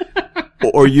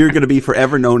 Or you're going to be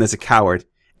forever known as a coward.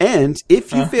 And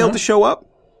if you fail to show up,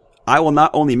 I will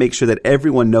not only make sure that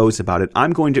everyone knows about it,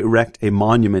 I'm going to erect a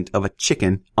monument of a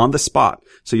chicken on the spot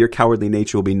so your cowardly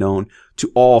nature will be known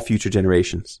to all future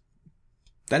generations.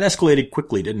 That escalated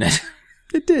quickly, didn't it?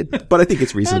 It did, but I think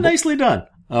it's reasonable. Nicely done.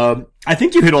 I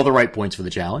think you hit all the right points for the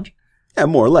challenge. Yeah,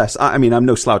 more or less. I mean, I'm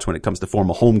no slouch when it comes to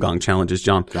formal Holmgang challenges,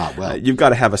 John. Well. You've got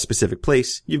to have a specific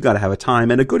place, you've got to have a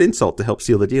time, and a good insult to help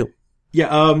seal the deal.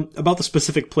 Yeah, about the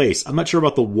specific place. I'm not sure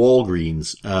about the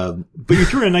Walgreens, but you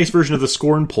threw in a nice version of the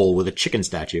scorn pole with a chicken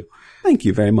statue. Thank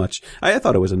you very much. I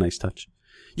thought it was a nice touch.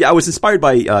 Yeah, I was inspired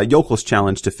by Yokel's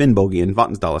challenge to Finnbogi in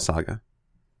Vatnsdala Saga.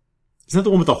 Isn't that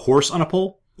the one with the horse on a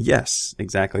pole? Yes,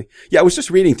 exactly. Yeah, I was just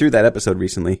reading through that episode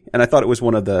recently, and I thought it was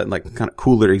one of the kind of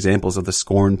cooler examples of the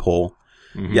scorn pole.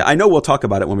 Mm-hmm. Yeah, I know we'll talk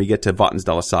about it when we get to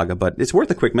Vatnsdala Saga, but it's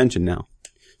worth a quick mention now.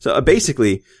 So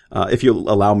basically, if you'll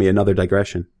allow me another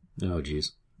digression. Oh,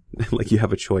 jeez. Like you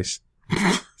have a choice.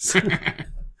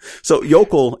 So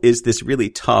Yokel is this really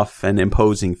tough and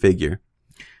imposing figure.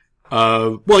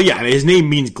 Well, yeah, I mean, his name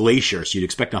means glacier, so you'd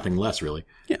expect nothing less, really.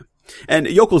 Yeah. And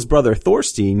Yokel's brother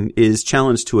Thorstein is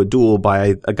challenged to a duel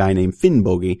by a guy named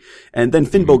Finnbogi, and then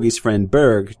Finnbogi's friend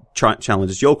Berg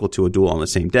challenges Yokel to a duel on the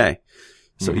same day.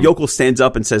 So Yokel stands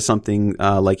up and says something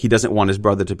like he doesn't want his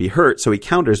brother to be hurt, so he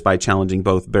counters by challenging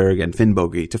both Berg and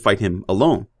Finnbogi to fight him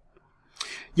alone.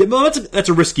 Yeah, well, that's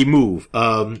a risky move.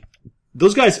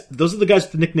 Those are the guys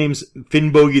with the nicknames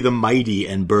Finnbogi the Mighty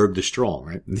and Berg the Strong,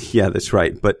 right? Yeah, that's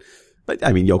right. But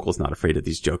I mean, Yokel's not afraid of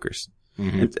these jokers.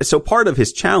 And so part of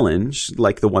his challenge,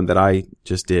 like the one that I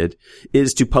just did,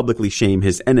 is to publicly shame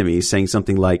his enemies, saying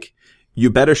something like,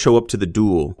 "You better show up to the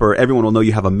duel, or everyone will know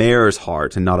you have a mare's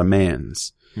heart and not a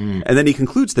man's." And then he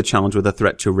concludes the challenge with a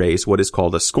threat to raise what is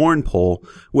called a scorn pole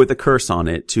with a curse on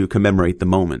it to commemorate the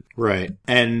moment. Right.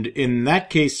 And in that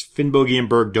case, Finnbogi and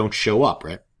Berg don't show up,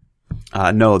 right?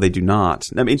 No, they do not.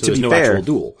 I mean, So to there's be no fair, actual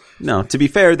duel. no, to be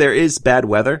fair, there is bad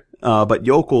weather, but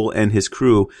Yokel and his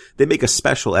crew, they make a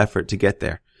special effort to get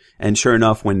there. And sure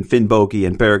enough, when Finnbogi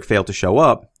and Berg fail to show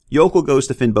up, Yokel goes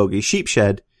to Finnbogi's sheep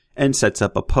shed and sets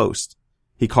up a post.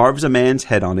 He carves a man's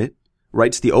head on it,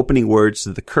 writes the opening words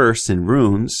to the curse in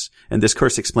runes, and this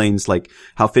curse explains like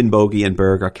how Finnbogi and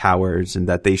Berg are cowards and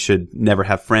that they should never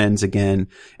have friends again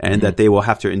and that they will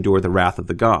have to endure the wrath of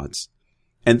the gods.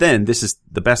 And then, this is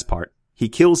the best part, he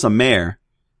kills a mare,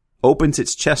 opens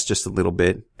its chest just a little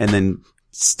bit, and then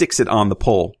sticks it on the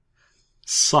pole.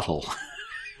 Subtle.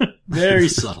 Very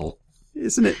subtle.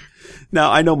 Isn't it?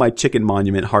 Now, I know my chicken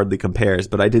monument hardly compares,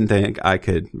 but I didn't think I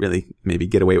could really maybe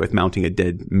get away with mounting a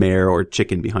dead mare or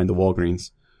chicken behind the Walgreens.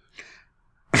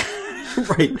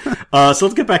 Right. So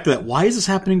let's get back to that. Why is this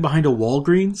happening behind a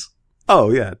Walgreens? Oh,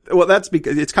 yeah. Well, that's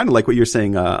because it's kind of like what you were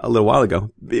saying a little while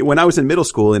ago. When I was in middle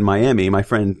school in Miami, my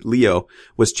friend Leo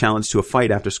was challenged to a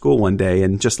fight after school one day.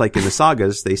 And just like in the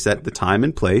sagas, they set the time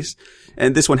and place.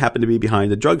 And this one happened to be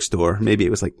behind a drugstore. Maybe it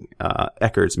was like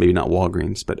Eckerd's, maybe not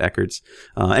Walgreens, but Eckerd's.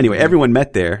 Anyway, everyone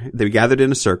met there. They gathered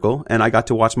in a circle, and I got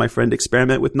to watch my friend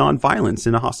experiment with nonviolence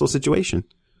in a hostile situation.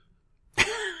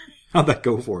 How'd that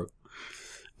go for him?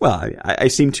 Well, I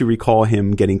seem to recall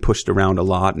him getting pushed around a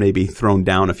lot, maybe thrown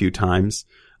down a few times.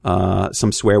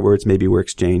 Some swear words maybe were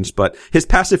exchanged, but his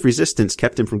passive resistance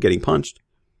kept him from getting punched.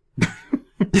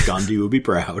 Gandhi would be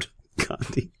proud.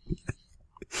 Gandhi.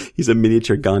 He's a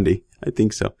miniature Gandhi. I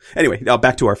think so. Anyway, now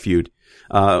back to our feud.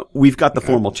 We've got the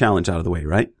formal challenge out of the way,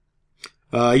 right?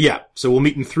 Yeah. So we'll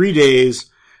meet in 3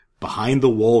 days behind the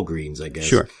Walgreens, I guess.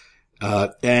 Sure.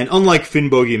 And unlike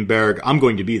Finnbogi and Berg, I'm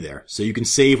going to be there. So you can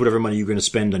save whatever money you're going to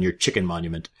spend on your chicken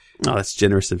monument. Oh, that's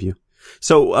generous of you.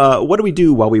 So, what do we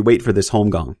do while we wait for this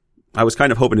holmgang? I was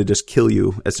kind of hoping to just kill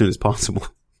you as soon as possible.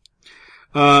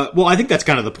 Well, I think that's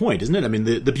kind of the point, isn't it? I mean,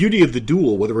 the beauty of the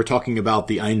duel, whether we're talking about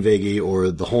the Einvegi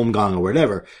or the holmgang or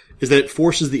whatever, is that it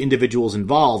forces the individuals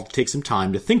involved to take some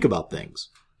time to think about things.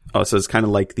 Oh, so it's kind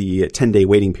of like the 10-day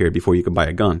waiting period before you can buy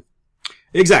a gun.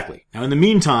 Exactly. Now, in the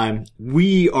meantime,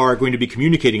 we are going to be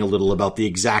communicating a little about the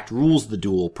exact rules of the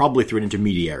duel, probably through an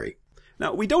intermediary.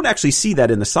 Now, we don't actually see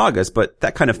that in the sagas, but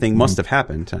that kind of thing must have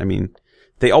happened. I mean,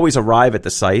 they always arrive at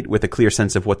the site with a clear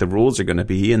sense of what the rules are going to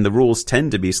be, and the rules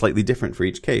tend to be slightly different for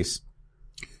each case.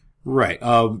 Right.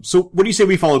 So what do you say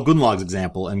we follow Gunnlaug's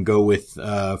example and go with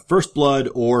first blood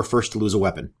or first to lose a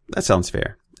weapon? That sounds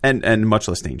fair. And much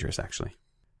less dangerous, actually.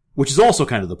 Which is also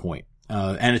kind of the point.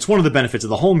 And it's one of the benefits of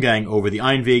the holmgang over the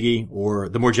Einvegi or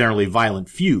the more generally violent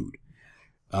feud.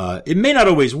 It may not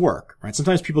always work, right?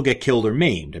 Sometimes people get killed or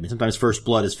maimed. I mean, sometimes first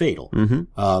blood is fatal.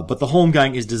 But the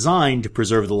holmgang is designed to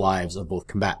preserve the lives of both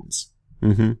combatants.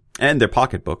 And their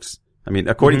pocketbooks. I mean,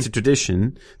 according to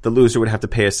tradition, the loser would have to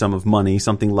pay a sum of money,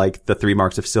 something like the 3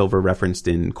 marks of silver referenced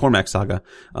in Cormac's saga.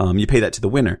 You pay that to the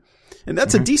winner. And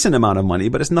that's a decent amount of money,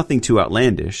 but it's nothing too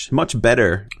outlandish. Much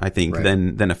better, I think,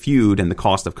 than a feud and the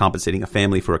cost of compensating a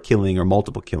family for a killing or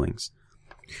multiple killings.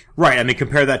 Right. I mean,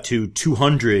 compare that to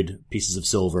 200 pieces of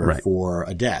silver for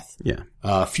a death.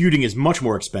 Yeah. Feuding is much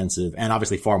more expensive and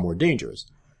obviously far more dangerous.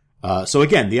 So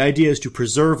again, the idea is to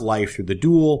preserve life through the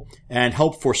duel and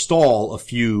help forestall a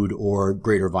feud or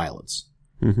greater violence.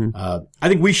 I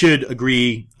think we should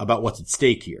agree about what's at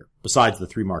stake here, besides the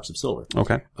 3 marks of silver.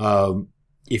 Okay.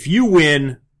 If you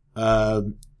win,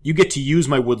 you get to use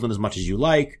my woodland as much as you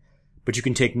like, but you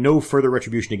can take no further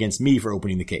retribution against me for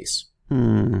opening the case.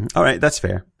 All right, that's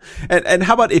fair. And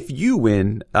how about if you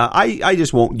win, I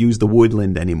just won't use the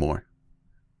woodland anymore.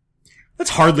 That's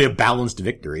hardly a balanced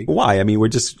victory. Why? I mean,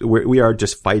 we are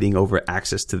just fighting over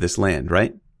access to this land,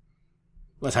 right?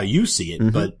 That's how you see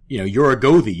it, but, you know, you're a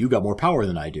Gothi. You got more power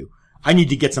than I do. I need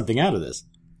to get something out of this.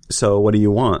 So what do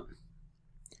you want?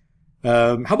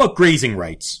 How about grazing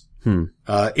rights?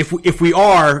 If we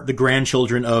are the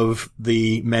grandchildren of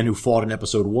the men who fought in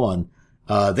episode 1,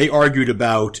 they argued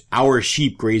about our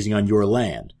sheep grazing on your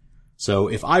land. So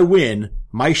if I win,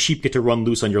 my sheep get to run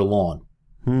loose on your lawn.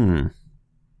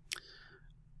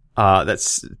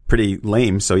 That's pretty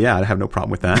lame. So yeah, I have no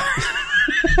problem with that.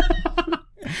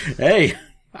 Hey,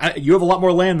 you have a lot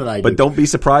more land than I do. But don't be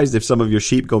surprised if some of your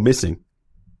sheep go missing.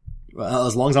 Well,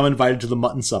 as long as I'm invited to the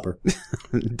mutton supper.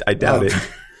 I doubt it.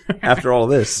 After all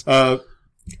this. Well,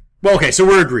 okay, so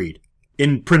we're agreed.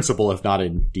 In principle, if not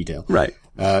in detail. Right.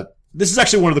 This is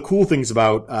actually one of the cool things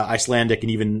about Icelandic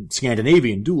and even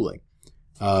Scandinavian dueling.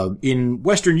 In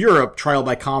Western Europe, trial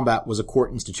by combat was a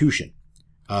court institution.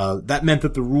 That meant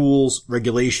that the rules,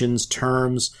 regulations,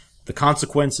 terms, the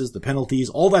consequences, the penalties,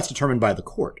 all that's determined by the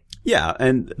court. Yeah,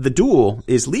 and the duel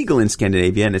is legal in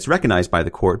Scandinavia and it's recognized by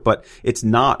the court, but it's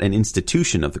not an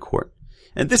institution of the court.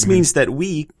 And this means that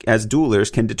we, as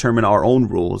duelers, can determine our own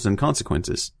rules and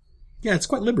consequences. Yeah, it's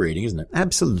quite liberating, isn't it?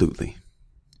 Absolutely.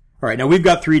 All right, now we've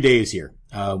got 3 days here.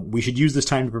 We should use this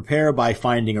time to prepare by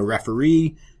finding a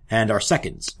referee and our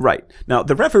seconds. Right. Now,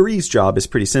 the referee's job is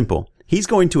pretty simple. He's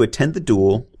going to attend the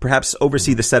duel, perhaps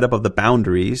oversee the setup of the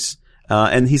boundaries,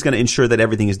 and he's going to ensure that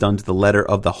everything is done to the letter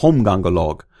of the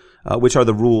Holmgangalog, which are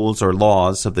the rules or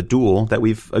laws of the duel that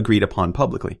we've agreed upon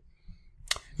publicly.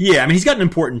 Yeah, I mean, he's got an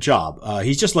important job.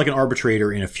 He's just like an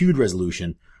arbitrator in a feud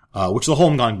resolution, which the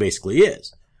Holmgang basically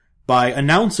is. By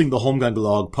announcing the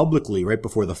Holmgangalog publicly right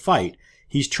before the fight,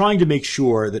 he's trying to make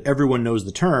sure that everyone knows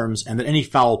the terms and that any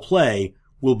foul play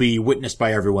will be witnessed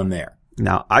by everyone there.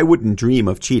 Now, I wouldn't dream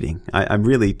of cheating. I'm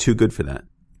really too good for that.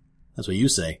 That's what you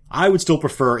say. I would still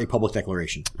prefer a public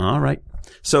declaration. All right.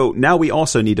 So now we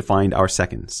also need to find our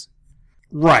seconds.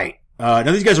 Right. Now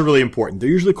these guys are really important. They're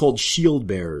usually called shield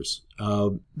bearers.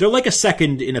 They're like a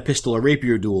second in a pistol or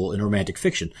rapier duel in romantic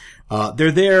fiction.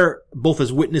 They're there both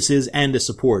as witnesses and as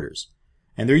supporters.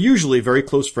 And they're usually very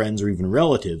close friends or even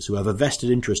relatives who have a vested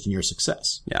interest in your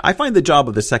success. Yeah, I find the job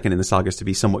of the second in the sagas to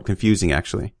be somewhat confusing,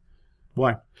 actually.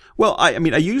 Why? Well, I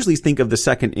mean, I usually think of the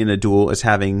second in a duel as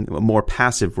having a more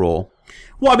passive role.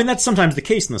 Well, I mean, that's sometimes the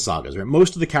case in the sagas, right?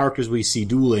 Most of the characters we see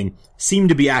dueling seem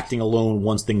to be acting alone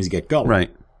once things get going.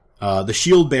 Right. The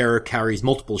shield bearer carries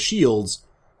multiple shields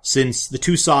since the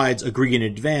two sides agree in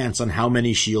advance on how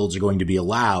many shields are going to be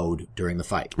allowed during the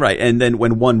fight. Right, and then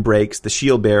when one breaks, the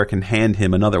shield bearer can hand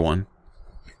him another one.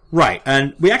 Right,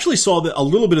 and we actually saw a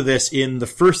little bit of this in the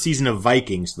first season of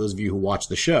Vikings, those of you who watch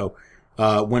the show,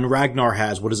 when Ragnar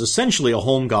has what is essentially a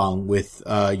holmgang with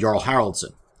Jarl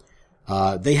Haraldsson.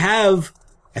 They have,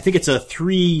 I think it's a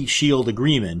 3-shield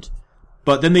agreement,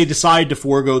 but then they decide to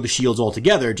forego the shields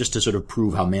altogether just to sort of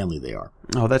prove how manly they are.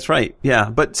 Oh, that's right.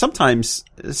 Yeah, but sometimes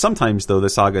though, the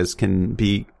sagas can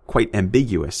be quite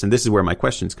ambiguous, and this is where my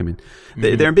questions come in.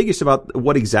 They're ambiguous about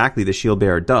what exactly the shield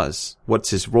bearer does. What's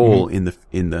his role in the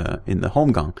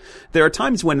holmgang? There are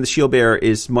times when the shield bearer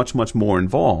is much more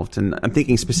involved, and I'm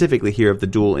thinking specifically here of the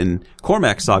duel in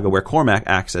Cormac's saga, where Cormac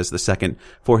acts as the second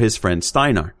for his friend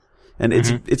Steinar, and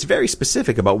it's very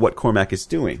specific about what Cormac is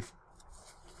doing.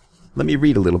 Let me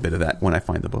read a little bit of that when I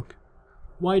find the book.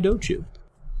 Why don't you?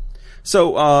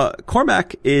 So,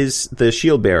 Cormac is the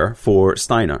shield bearer for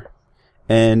Steinar.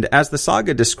 And as the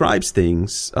saga describes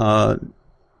things,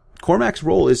 Cormac's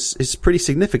role is pretty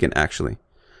significant, actually.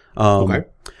 Okay.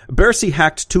 Bersi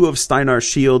hacked 2 of Steinar's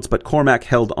shields, but Cormac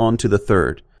held on to the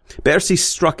 3rd. Bersi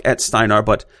struck at Steinar,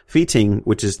 but Fiting,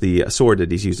 which is the sword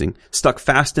that he's using, stuck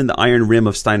fast in the iron rim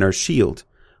of Steinar's shield.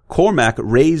 Cormac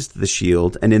raised the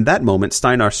shield, and in that moment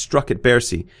Steinar struck at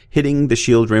Bersi, hitting the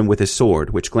shield rim with his sword,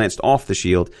 which glanced off the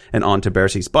shield and onto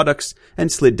Bersi's buttocks and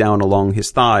slid down along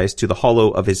his thighs to the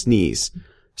hollow of his knees,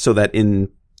 so that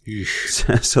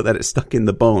it stuck in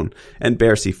the bone, and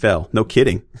Bersi fell. No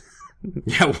kidding.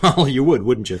 Yeah, well, you would,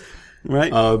 wouldn't you?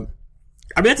 Right. I mean,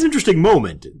 that's an interesting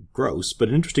moment. Gross, but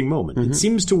an interesting moment. It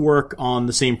seems to work on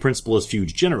the same principle as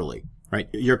feuds generally. Right?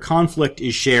 Your conflict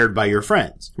is shared by your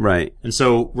friends. Right. And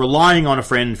so relying on a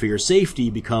friend for your safety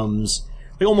becomes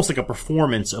almost like a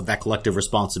performance of that collective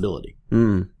responsibility.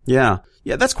 Yeah.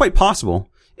 Yeah, that's quite possible.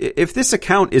 If this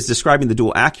account is describing the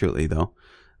duel accurately, though,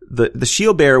 the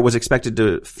shield bearer was expected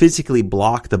to physically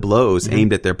block the blows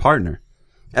aimed at their partner.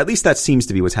 At least that seems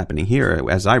to be what's happening here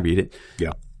as I read it.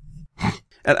 Yeah.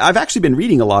 And I've actually been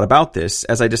reading a lot about this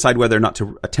as I decide whether or not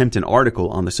to attempt an article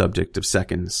on the subject of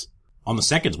seconds. On the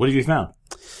seconds, what have you found?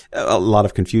 A lot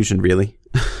of confusion, really.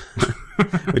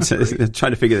 which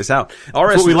trying to figure this out.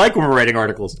 That's what we like when we're writing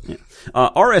articles.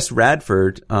 R.S.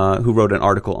 Radford, who wrote an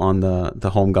article on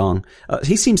the Holmgang,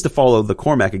 he seems to follow the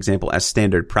Cormac example as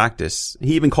standard practice.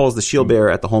 He even calls the shield bearer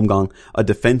at the Holmgang a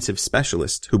defensive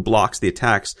specialist who blocks the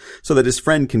attacks so that his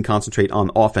friend can concentrate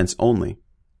on offense only.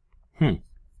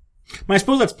 I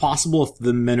suppose that's possible if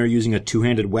the men are using a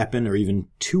two-handed weapon or even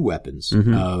two weapons.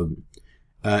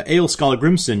 Egil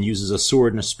Skallagrimsson uses a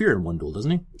sword and a spear in one duel, doesn't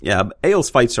he? Yeah,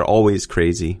 Egil's fights are always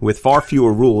crazy, with far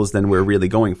fewer rules than we're really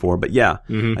going for, but yeah,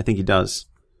 I think he does.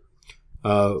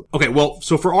 Okay, well,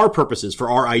 so for our purposes,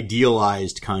 for our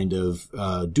idealized kind of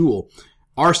duel,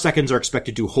 our seconds are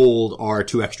expected to hold our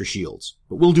 2 extra shields,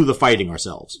 but we'll do the fighting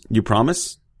ourselves. You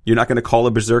promise? You're not going to call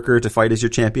a berserker to fight as your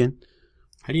champion?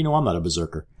 How do you know I'm not a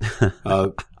berserker?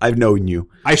 I've known you.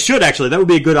 I should, actually. That would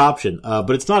be a good option. But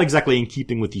it's not exactly in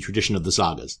keeping with the tradition of the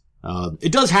sagas.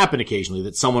 It does happen occasionally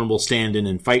that someone will stand in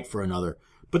and fight for another,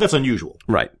 but that's unusual.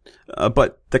 Right.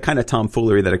 But the kind of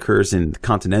tomfoolery that occurs in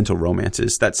continental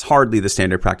romances, that's hardly the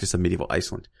standard practice of medieval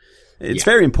Iceland. It's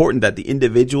very important that the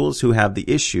individuals who have the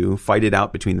issue fight it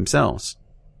out between themselves.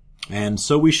 And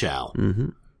so we shall.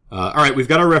 All right, we've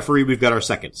got our referee, we've got our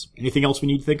seconds. Anything else we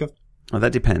need to think of? Well,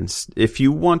 that depends. If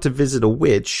you want to visit a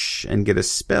witch and get a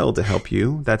spell to help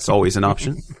you, that's always an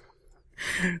option.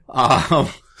 I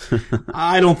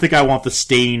don't think I want the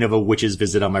stain of a witch's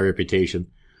visit on my reputation.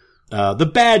 The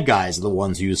bad guys are the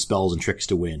ones who use spells and tricks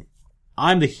to win.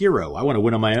 I'm the hero. I want to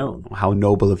win on my own. How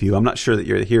noble of you. I'm not sure that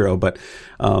you're the hero, but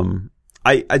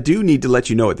I do need to let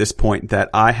you know at this point that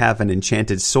I have an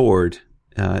enchanted sword.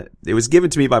 It was given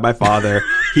to me by my father.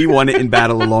 He won it in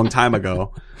battle a long time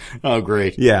ago. Oh,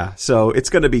 great. Yeah, so it's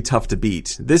going to be tough to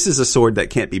beat. This is a sword that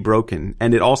can't be broken,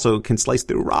 and it also can slice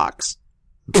through rocks.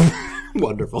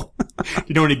 Wonderful. Do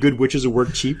you know any good witches who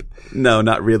work cheap? No,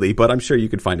 not really, but I'm sure you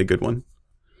could find a good one.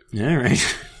 All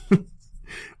right.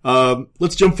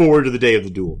 Let's jump forward to the day of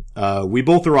the duel. We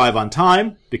both arrive on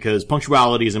time because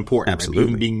punctuality is important. Absolutely. Right?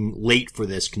 Even being late for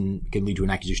this can lead to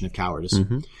an accusation of cowardice.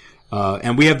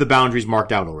 And we have the boundaries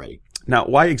marked out already. Now,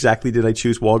 why exactly did I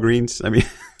choose Walgreens? I mean,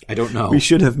 I don't know. We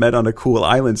should have met on a cool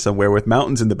island somewhere with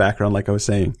mountains in the background, like I was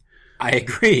saying. I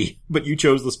agree, but you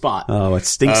chose the spot. Oh, it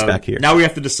stinks back here. Now we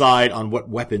have to decide on what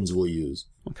weapons we'll use.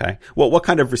 Okay. Well, what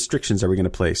kind of restrictions are we going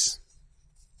to place?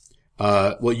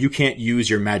 Well, you can't use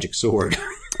your magic sword.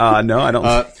 No, I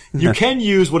don't. You can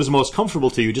use what is most comfortable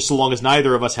to you, just so long as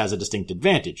neither of us has a distinct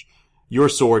advantage. Your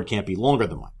sword can't be longer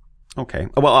than mine. Okay.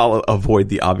 Well, I'll avoid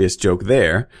the obvious joke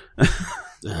there.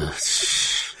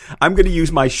 I'm going to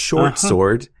use my short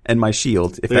sword and my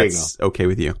shield, if that's okay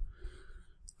with you.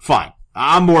 Fine.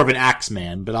 I'm more of an axe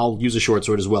man, but I'll use a short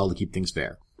sword as well to keep things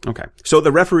fair. Okay. So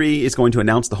the referee is going to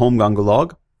announce the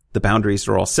Holmgang. The boundaries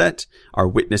are all set. Our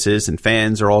witnesses and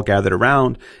fans are all gathered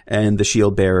around, and the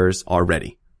shield bearers are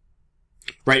ready.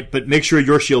 Right, but make sure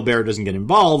your shield bearer doesn't get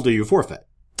involved or you forfeit.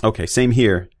 Okay, same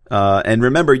here. And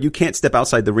remember, you can't step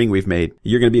outside the ring we've made.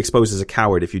 You're going to be exposed as a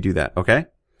coward if you do that, okay?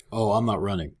 Oh, I'm not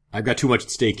running. I've got too much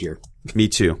at stake here. Me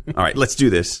too. All right, let's do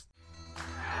this.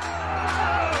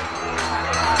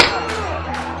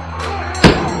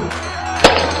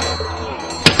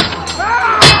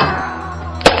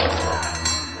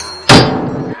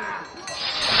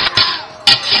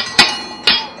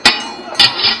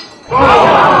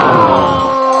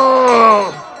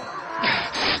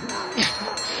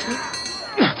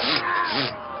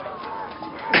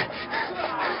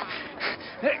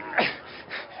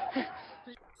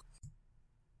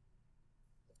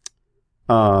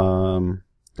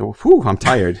 I'm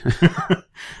tired.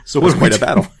 So it was quite a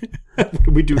battle. What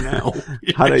do we do now?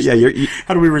 How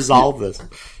do we resolve this?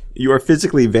 You are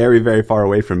physically very, very far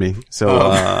away from me.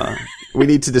 So, we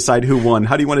need to decide who won.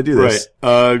 How do you want to do this?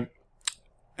 Right.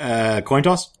 Coin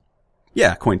toss?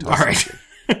 Yeah, coin toss. All right.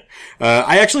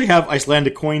 I actually have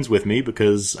Icelandic coins with me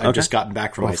because I've just gotten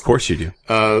back from Iceland. Of course you do.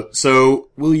 So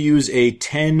we'll use a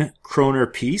 10 kroner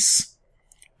piece.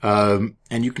 And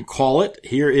you can call it.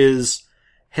 Here is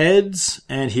heads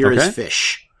and here is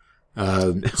fish.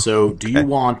 So do you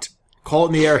want, call it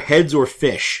in the air, heads or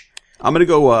fish? I'm gonna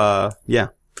go,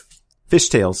 fish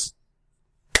tails.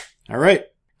 All right.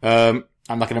 I'm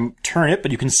not gonna turn it,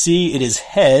 but you can see it is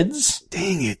heads.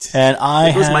 Dang it. And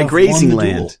it was my grazing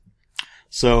land.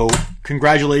 So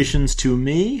congratulations to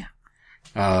me.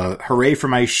 Hooray for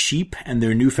my sheep and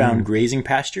their newfound grazing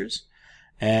pastures.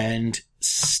 And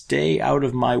stay out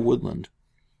of my woodland.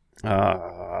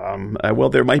 Well,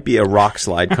 there might be a rock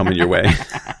slide coming your way.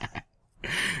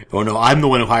 Oh no, I'm the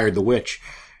one who hired the witch.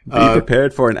 Be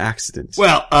prepared for an accident.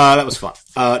 Well, that was fun.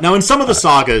 Now in some of the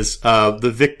sagas,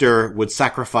 the victor would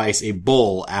sacrifice a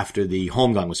bull after the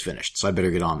Holmgang was finished, so I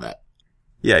better get on that.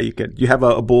 Yeah, you can. You have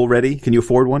a bull ready? Can you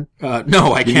afford one?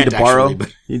 No, I You can't need to borrow. actually.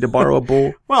 But, You need to borrow a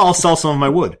bull. well, I'll sell some of my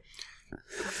wood.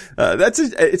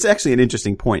 It's actually an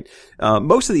interesting point.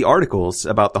 Most of the articles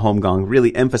about the Holmgang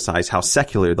really emphasize how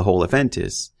secular the whole event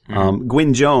is.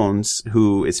 Gwyn Jones,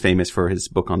 who is famous for his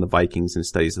book on the Vikings and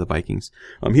studies of the Vikings,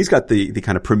 he's got the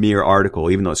kind of premier article,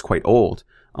 even though it's quite old,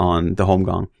 on the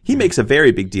Holmgang. He makes a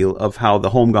very big deal of how the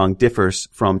Holmgang differs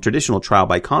from traditional trial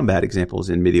by combat examples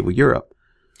in medieval Europe.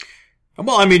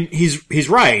 Well, I mean, he's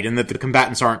right in that the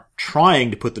combatants aren't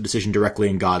trying to put the decision directly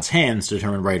in God's hands to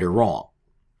determine right or wrong.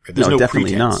 There's no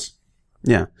definitely pretense.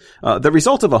 not. Yeah. The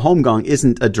result of a Holmgang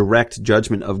isn't a direct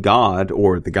judgment of God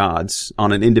or the gods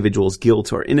on an individual's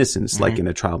guilt or innocence, like in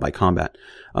a trial by combat.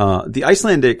 The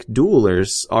Icelandic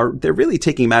duelers they're really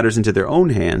taking matters into their own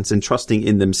hands and trusting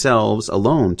in themselves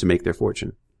alone to make their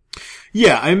fortune.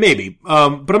 Yeah, maybe.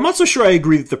 But I'm not so sure I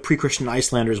agree that the pre-Christian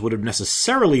Icelanders would have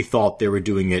necessarily thought they were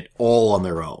doing it all on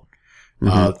their own.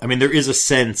 I mean, there is a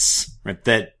sense, right,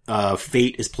 that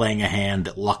fate is playing a hand,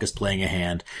 that luck is playing a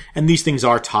hand, and these things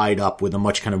are tied up with a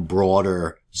much kind of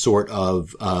broader sort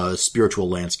of spiritual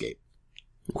landscape.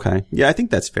 Okay. Yeah, I think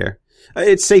that's fair.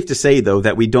 It's safe to say, though,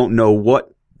 that we don't know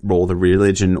what role the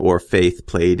religion or faith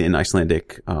played in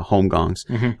Icelandic Holmgangs.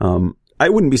 I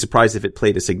wouldn't be surprised if it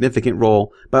played a significant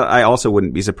role, but I also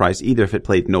wouldn't be surprised either if it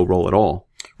played no role at all.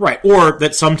 Right, or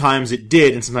that sometimes it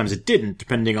did and sometimes it didn't,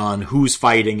 depending on who's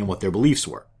fighting and what their beliefs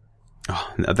were. Oh,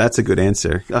 that's a good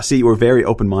answer. See, we're very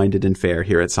open-minded and fair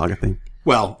here at Saga Thing.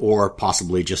 Well, or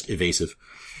possibly just evasive.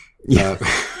 Yeah,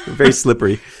 very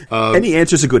slippery. Any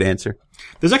answer's a good answer.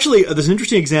 There's an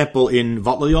interesting example in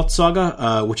Vatnajökull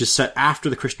Saga, which is set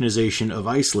after the Christianization of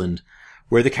Iceland,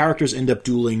 where the characters end up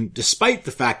dueling despite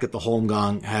the fact that the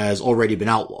Holmgang has already been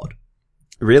outlawed.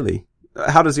 Really?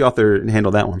 How does the author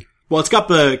handle that one? Well, it's got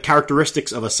the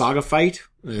characteristics of a saga fight,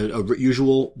 a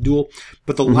usual duel,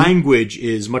 but the language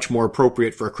is much more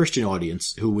appropriate for a Christian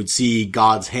audience who would see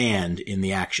God's hand in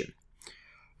the action.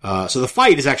 So the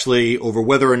fight is actually over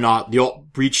whether or not the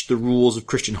Alt breached the rules of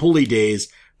Christian holy days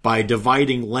by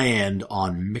dividing land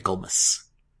on Michaelmas.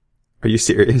 Are you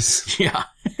serious? Yeah.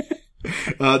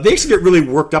 They actually get really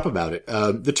worked up about it.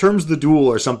 The terms of the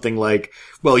duel are something like,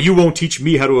 well, you won't teach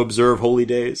me how to observe holy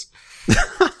days.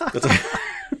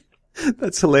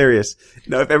 That's hilarious.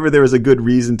 Now, if ever there was a good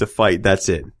reason to fight, that's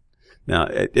it. Now,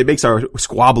 it makes our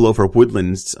squabble over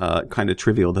woodlands kind of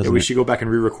trivial, doesn't it? We should go back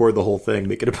and re-record the whole thing,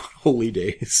 make it about holy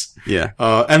days. Yeah.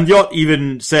 And Jot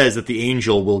even says that the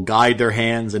angel will guide their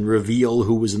hands and reveal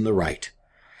who was in the right.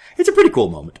 It's a pretty cool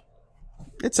moment.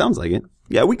 It sounds like it.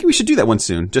 Yeah, we should do that one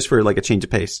soon, just for like a change of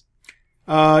pace.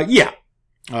 Yeah.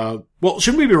 Well,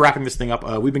 shouldn't we be wrapping this thing up?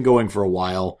 We've been going for a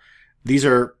while. These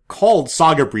are called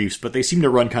saga briefs, but they seem to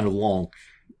run kind of long.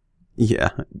 Yeah.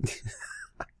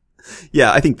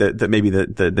 Yeah, I think that maybe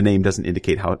the name doesn't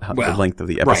indicate how the length of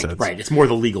the episodes. Right. It's more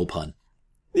the legal pun.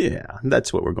 Yeah,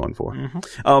 that's what we're going for.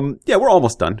 Yeah, we're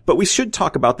almost done, but we should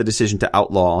talk about the decision to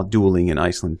outlaw dueling in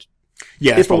Iceland.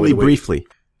 Yeah, if only briefly.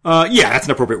 Yeah, that's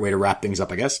an appropriate way to wrap things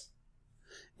up, I guess.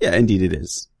 Yeah, indeed it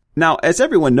is. Now, as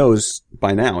everyone knows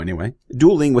by now anyway,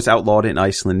 dueling was outlawed in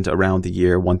Iceland around the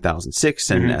year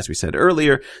 1006, and as we said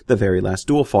earlier, the very last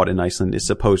duel fought in Iceland is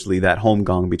supposedly that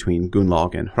Holmgang between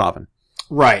Gunnlaug and Hrafn.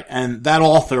 Right, and that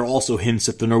author also hints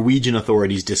at the Norwegian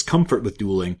authorities' discomfort with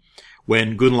dueling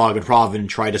when Gunnlaug and Hrafn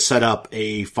try to set up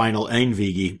a final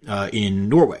Einvigi in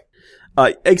Norway.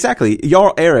 Exactly.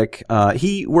 Jarl Erik,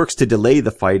 he works to delay the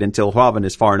fight until Hrafn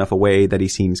is far enough away that he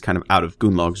seems kind of out of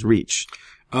Gunnlaug's reach.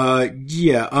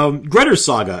 Grettir's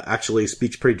saga actually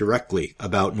speaks pretty directly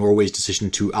about Norway's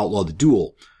decision to outlaw the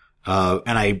duel.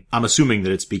 And I'm assuming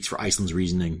that it speaks for Iceland's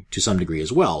reasoning to some degree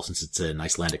as well, since it's an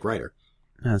Icelandic writer.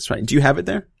 That's right. Do you have it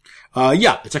there?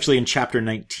 Yeah, it's actually in chapter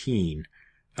 19.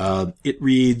 It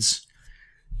reads,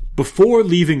 before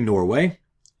leaving Norway,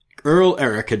 Earl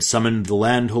Erik had summoned the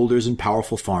landholders and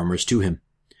powerful farmers to him.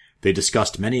 They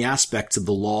discussed many aspects of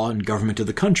the law and government of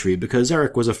the country because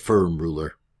Erik was a firm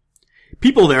ruler.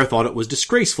 People there thought it was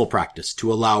disgraceful practice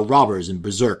to allow robbers and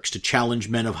berserks to challenge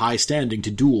men of high standing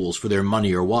to duels for their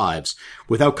money or wives,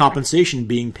 without compensation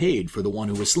being paid for the one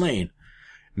who was slain.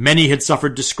 Many had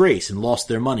suffered disgrace and lost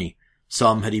their money.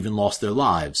 Some had even lost their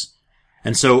lives.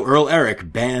 And so Earl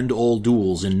Erik banned all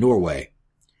duels in Norway.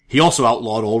 He also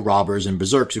outlawed all robbers and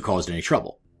berserks who caused any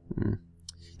trouble.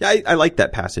 Yeah, I like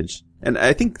that passage. And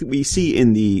I think we see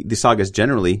in the sagas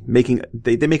generally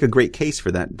they make a great case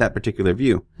for that particular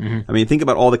view. I mean, think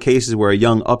about all the cases where a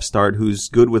young upstart who's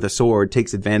good with a sword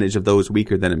takes advantage of those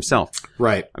weaker than himself.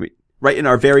 Right. I mean, Right in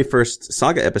our very first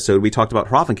saga episode, we talked about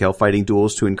Hrafnkel fighting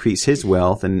duels to increase his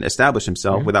wealth and establish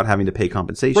himself without having to pay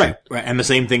compensation. Right. And the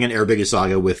same thing in Eyrbyggja's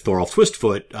saga with Thorolf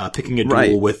Twistfoot, picking a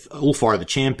duel with Ulfar the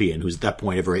Champion, who's at that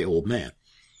point a very old man.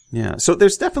 Yeah. So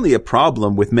there's definitely a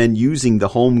problem with men using the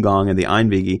Holmgang and the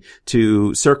Einvigi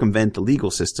to circumvent the legal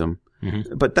system.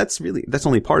 But that's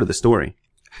only part of the story.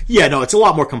 Yeah, no, it's a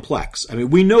lot more complex. I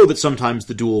mean, we know that sometimes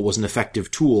the duel was an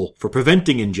effective tool for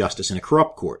preventing injustice in a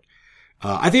corrupt court.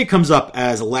 I think it comes up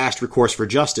as a last recourse for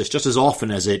justice just as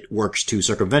often as it works to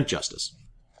circumvent justice.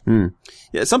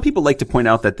 Yeah, some people like to point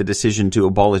out that the decision to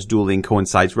abolish dueling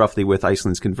coincides roughly with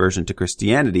Iceland's conversion to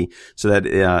Christianity, so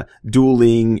that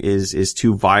dueling is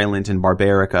too violent and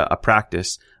barbaric a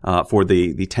practice for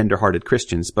the tender-hearted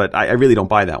Christians. But I really don't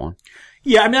buy that one.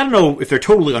 Yeah, I mean, I don't know if they're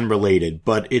totally unrelated,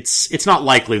 but it's not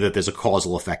likely that there's a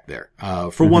causal effect there.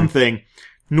 For one thing,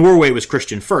 Norway was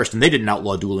Christian first, and they didn't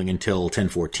outlaw dueling until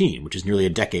 1014, which is nearly a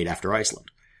decade after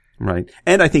Iceland. Right.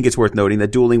 And I think it's worth noting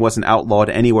that dueling wasn't outlawed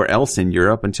anywhere else in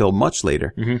Europe until much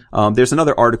later. There's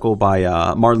another article by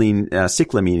Marlene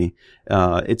Siklamini.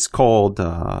 It's called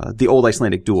The Old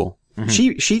Icelandic Duel.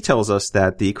 She tells us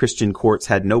that the Christian courts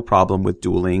had no problem with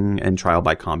dueling and trial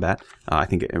by combat. I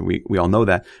think we all know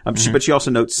that. But she also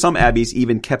notes some abbeys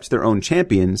even kept their own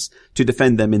champions to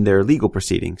defend them in their legal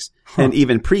proceedings. And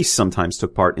even priests sometimes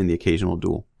took part in the occasional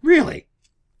duel. Really?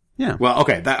 Yeah. Well,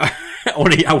 okay. That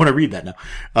I want to read that now.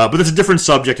 But that's a different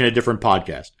subject and a different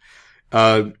podcast.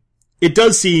 It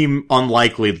does seem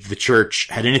unlikely that the church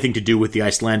had anything to do with the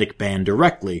Icelandic ban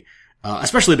directly.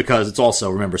 Especially because it's also,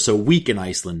 remember, so weak in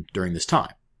Iceland during this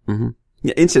time.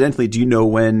 Yeah, incidentally, do you know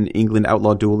when England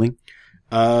outlawed dueling?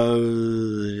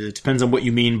 It depends on what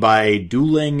you mean by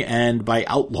dueling and by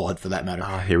outlawed, for that matter.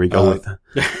 Here we go with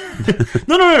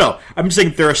No. I'm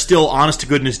saying there are still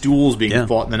honest-to-goodness duels being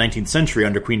fought in the 19th century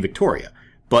under Queen Victoria,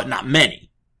 but not many.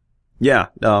 Yeah,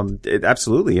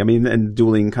 absolutely. I mean, and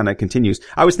dueling kind of continues.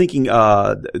 I was thinking,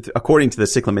 according to the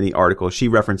Siklamini article, she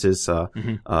references,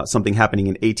 something happening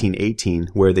in 1818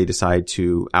 where they decide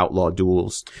to outlaw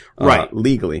duels,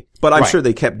 legally. But I'm sure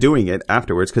they kept doing it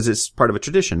afterwards because it's part of a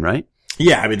tradition, right?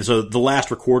 Yeah, I mean, so the last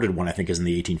recorded one, I think, is in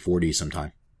the 1840s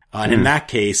sometime. And in that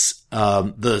case,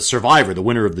 the survivor, the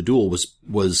winner of the duel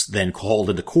was then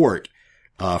called into court,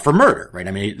 for murder, right?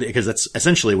 I mean, because that's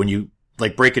essentially when you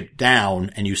break it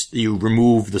down and you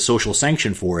remove the social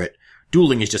sanction for it,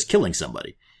 dueling is just killing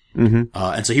somebody.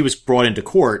 And so he was brought into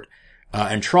court,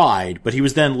 and tried, but he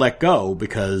was then let go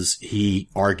because he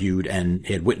argued and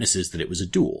had witnesses that it was a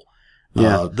duel.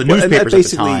 The newspapers at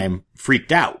the time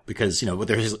freaked out because, what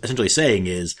they're essentially saying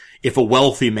is if a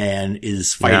wealthy man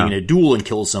is fighting in a duel and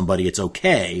kills somebody, it's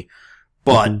okay.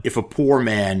 But if a poor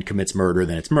man commits murder,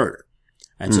 then it's murder.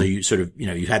 And so you sort of,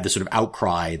 you had this sort of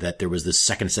outcry that there was this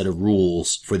second set of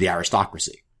rules for the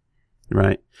aristocracy.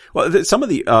 Right. Well, some of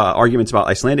the arguments about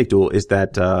Icelandic duel is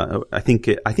that I think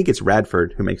it's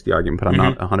Radford who makes the argument, but I'm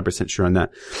not 100% sure on that.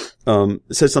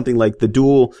 It says something like the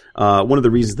duel. One of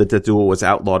the reasons that the duel was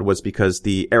outlawed was because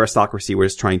the aristocracy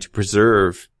was trying to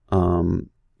preserve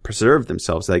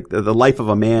themselves. Like the life of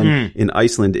a man in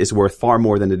Iceland is worth far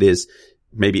more than it is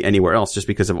maybe anywhere else, just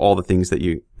because of all the things that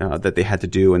that they had to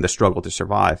do and the struggle to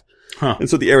survive. And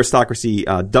so the aristocracy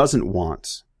doesn't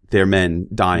want their men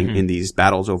dying in these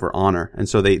battles over honor. And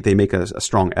so they make a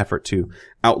strong effort to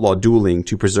outlaw dueling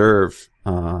to preserve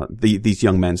these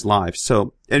young men's lives.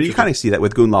 So, and you kind of see that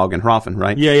with Gunnlaug and Hrafn,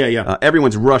 right? Yeah.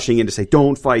 Everyone's rushing in to say,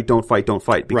 don't fight,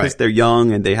 because they're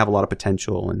young and they have a lot of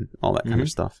potential and all that kind of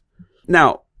stuff.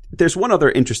 Now, there's one other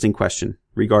interesting question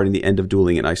regarding the end of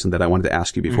dueling in Iceland that I wanted to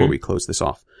ask you before we close this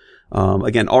off.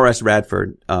 Again, R.S.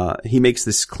 Radford, he makes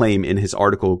this claim in his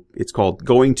article. It's called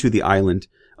Going to the Island,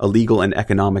 a Legal and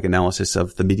Economic Analysis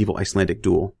of the Medieval Icelandic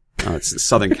Duel. It's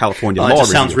Southern California law review. It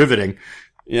just sounds riveting.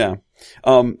 Yeah.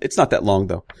 It's not that long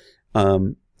though.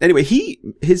 Anyway,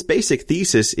 his basic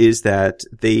thesis is that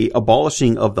the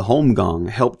abolishing of the Holmgang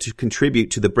helped to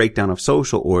contribute to the breakdown of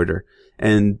social order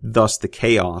and thus the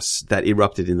chaos that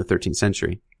erupted in the 13th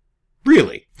century.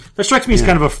 Really? That strikes me as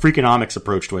kind of a Freakonomics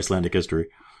approach to Icelandic history.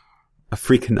 A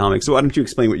Freakonomics? So why don't you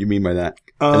explain what you mean by that?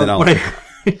 Freakonomics,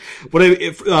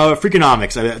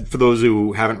 for those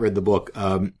who haven't read the book,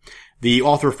 the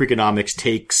author of Freakonomics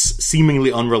takes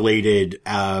seemingly unrelated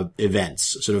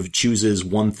events, sort of chooses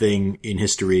one thing in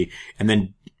history, and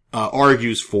then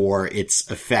argues for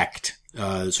its effect,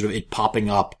 sort of it popping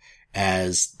up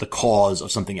as the cause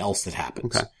of something else that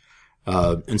happens. Okay.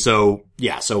 And so,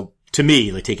 so to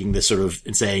me, like taking this sort of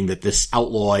and saying that this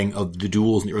outlawing of the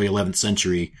duels in the early 11th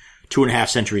century, 2.5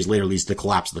 centuries later leads to the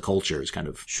collapse of the culture is kind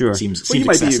of seems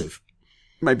excessive.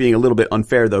 might be being a little bit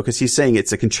unfair though, because he's saying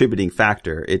it's a contributing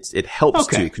factor. It helps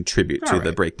to contribute to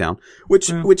the breakdown,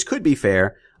 which could be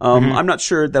fair. I'm not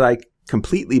sure that I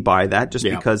completely buy that just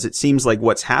because it seems like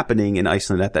what's happening in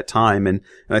Iceland at that time. And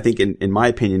I think in my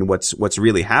opinion, what's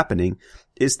really happening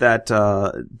is that,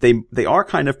 they are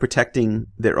kind of protecting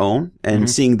their own and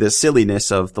seeing the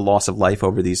silliness of the loss of life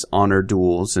over these honor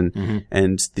duels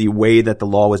and the way that the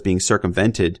law was being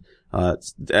circumvented,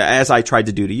 as I tried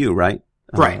to do to you, right?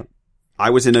 Right. I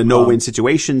was in a no-win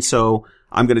situation, so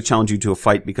I'm going to challenge you to a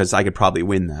fight because I could probably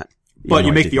win that. But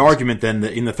you make the argument then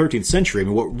that in the 13th century, I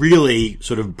mean, what really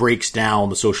sort of breaks down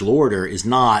the social order is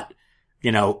not,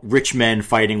 rich men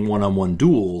fighting one-on-one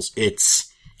duels.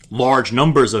 It's large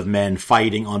numbers of men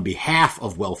fighting on behalf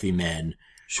of wealthy men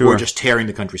who are just tearing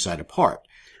the countryside apart.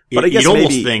 But I guess you'd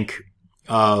almost think,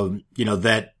 that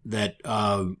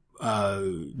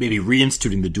maybe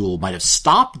reinstituting the duel might have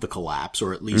stopped the collapse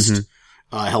or at least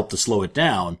helped to slow it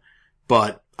down.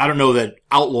 But I don't know that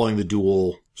outlawing the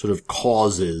duel sort of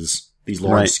causes these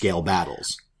large-scale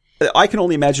battles. I can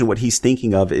only imagine what he's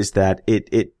thinking of is that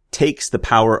it takes the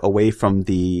power away from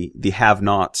the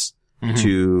have-nots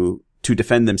to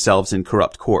defend themselves in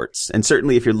corrupt courts. And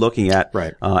certainly if you're looking at,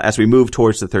 as we move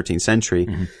towards the 13th century,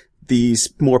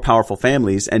 these more powerful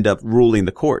families end up ruling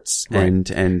the courts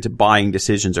and buying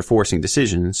decisions or forcing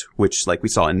decisions, which like we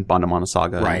saw in Bondamana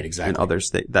Saga and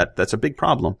others, that's a big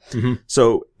problem.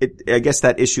 So I guess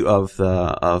that issue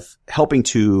of helping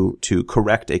to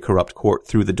correct a corrupt court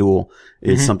through the duel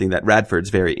is something that Radford's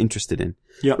very interested in.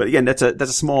 Yep. But again, that's a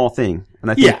small thing.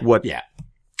 And I think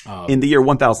in the year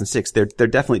 1006, they're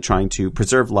definitely trying to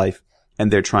preserve life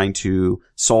and they're trying to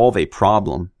solve a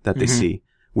problem that they see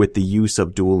with the use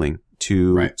of dueling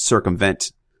to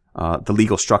circumvent the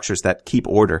legal structures that keep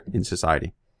order in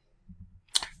society.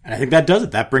 And I think that does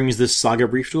it. That brings this saga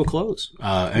brief to a close.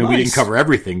 And we didn't cover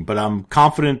everything, but I'm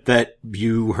confident that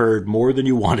you heard more than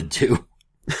you wanted to.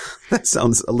 That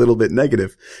sounds a little bit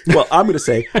negative. Well, I'm going to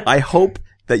say, I hope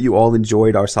that you all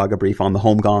enjoyed our saga brief on the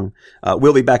Holmgang.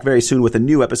 We'll be back very soon with a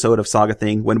new episode of Saga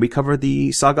Thing when we cover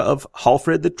the saga of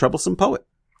Hallfred the Troublesome Poet.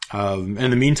 In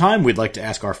the meantime, we'd like to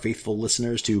ask our faithful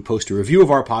listeners to post a review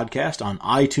of our podcast on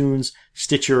iTunes,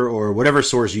 Stitcher, or whatever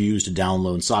source you use to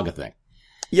download Saga Thing.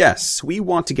 Yes, we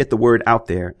want to get the word out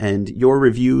there, and your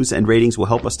reviews and ratings will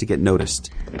help us to get noticed.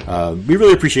 We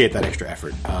really appreciate that extra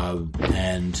effort,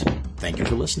 and thank you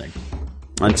for listening.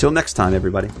 Until next time,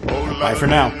 everybody. Bye for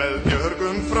now.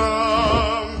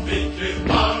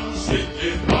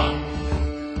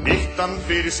 Nýttan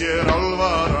fyrir sér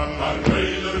alvaran Var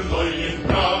rauður loginn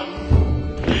fram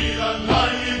Líðan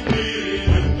lagði fyrir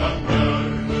undan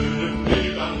björnum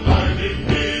Líðan lagði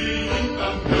fyrir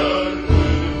undan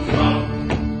björnum fram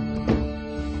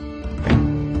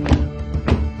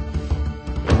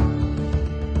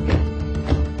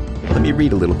Let me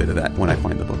read a little bit of that when I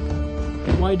find the book.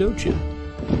 Why don't you?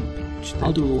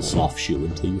 I'll do a little soft shoe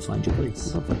until you find your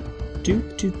place.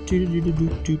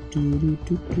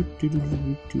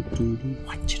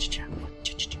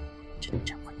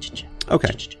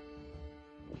 Okay.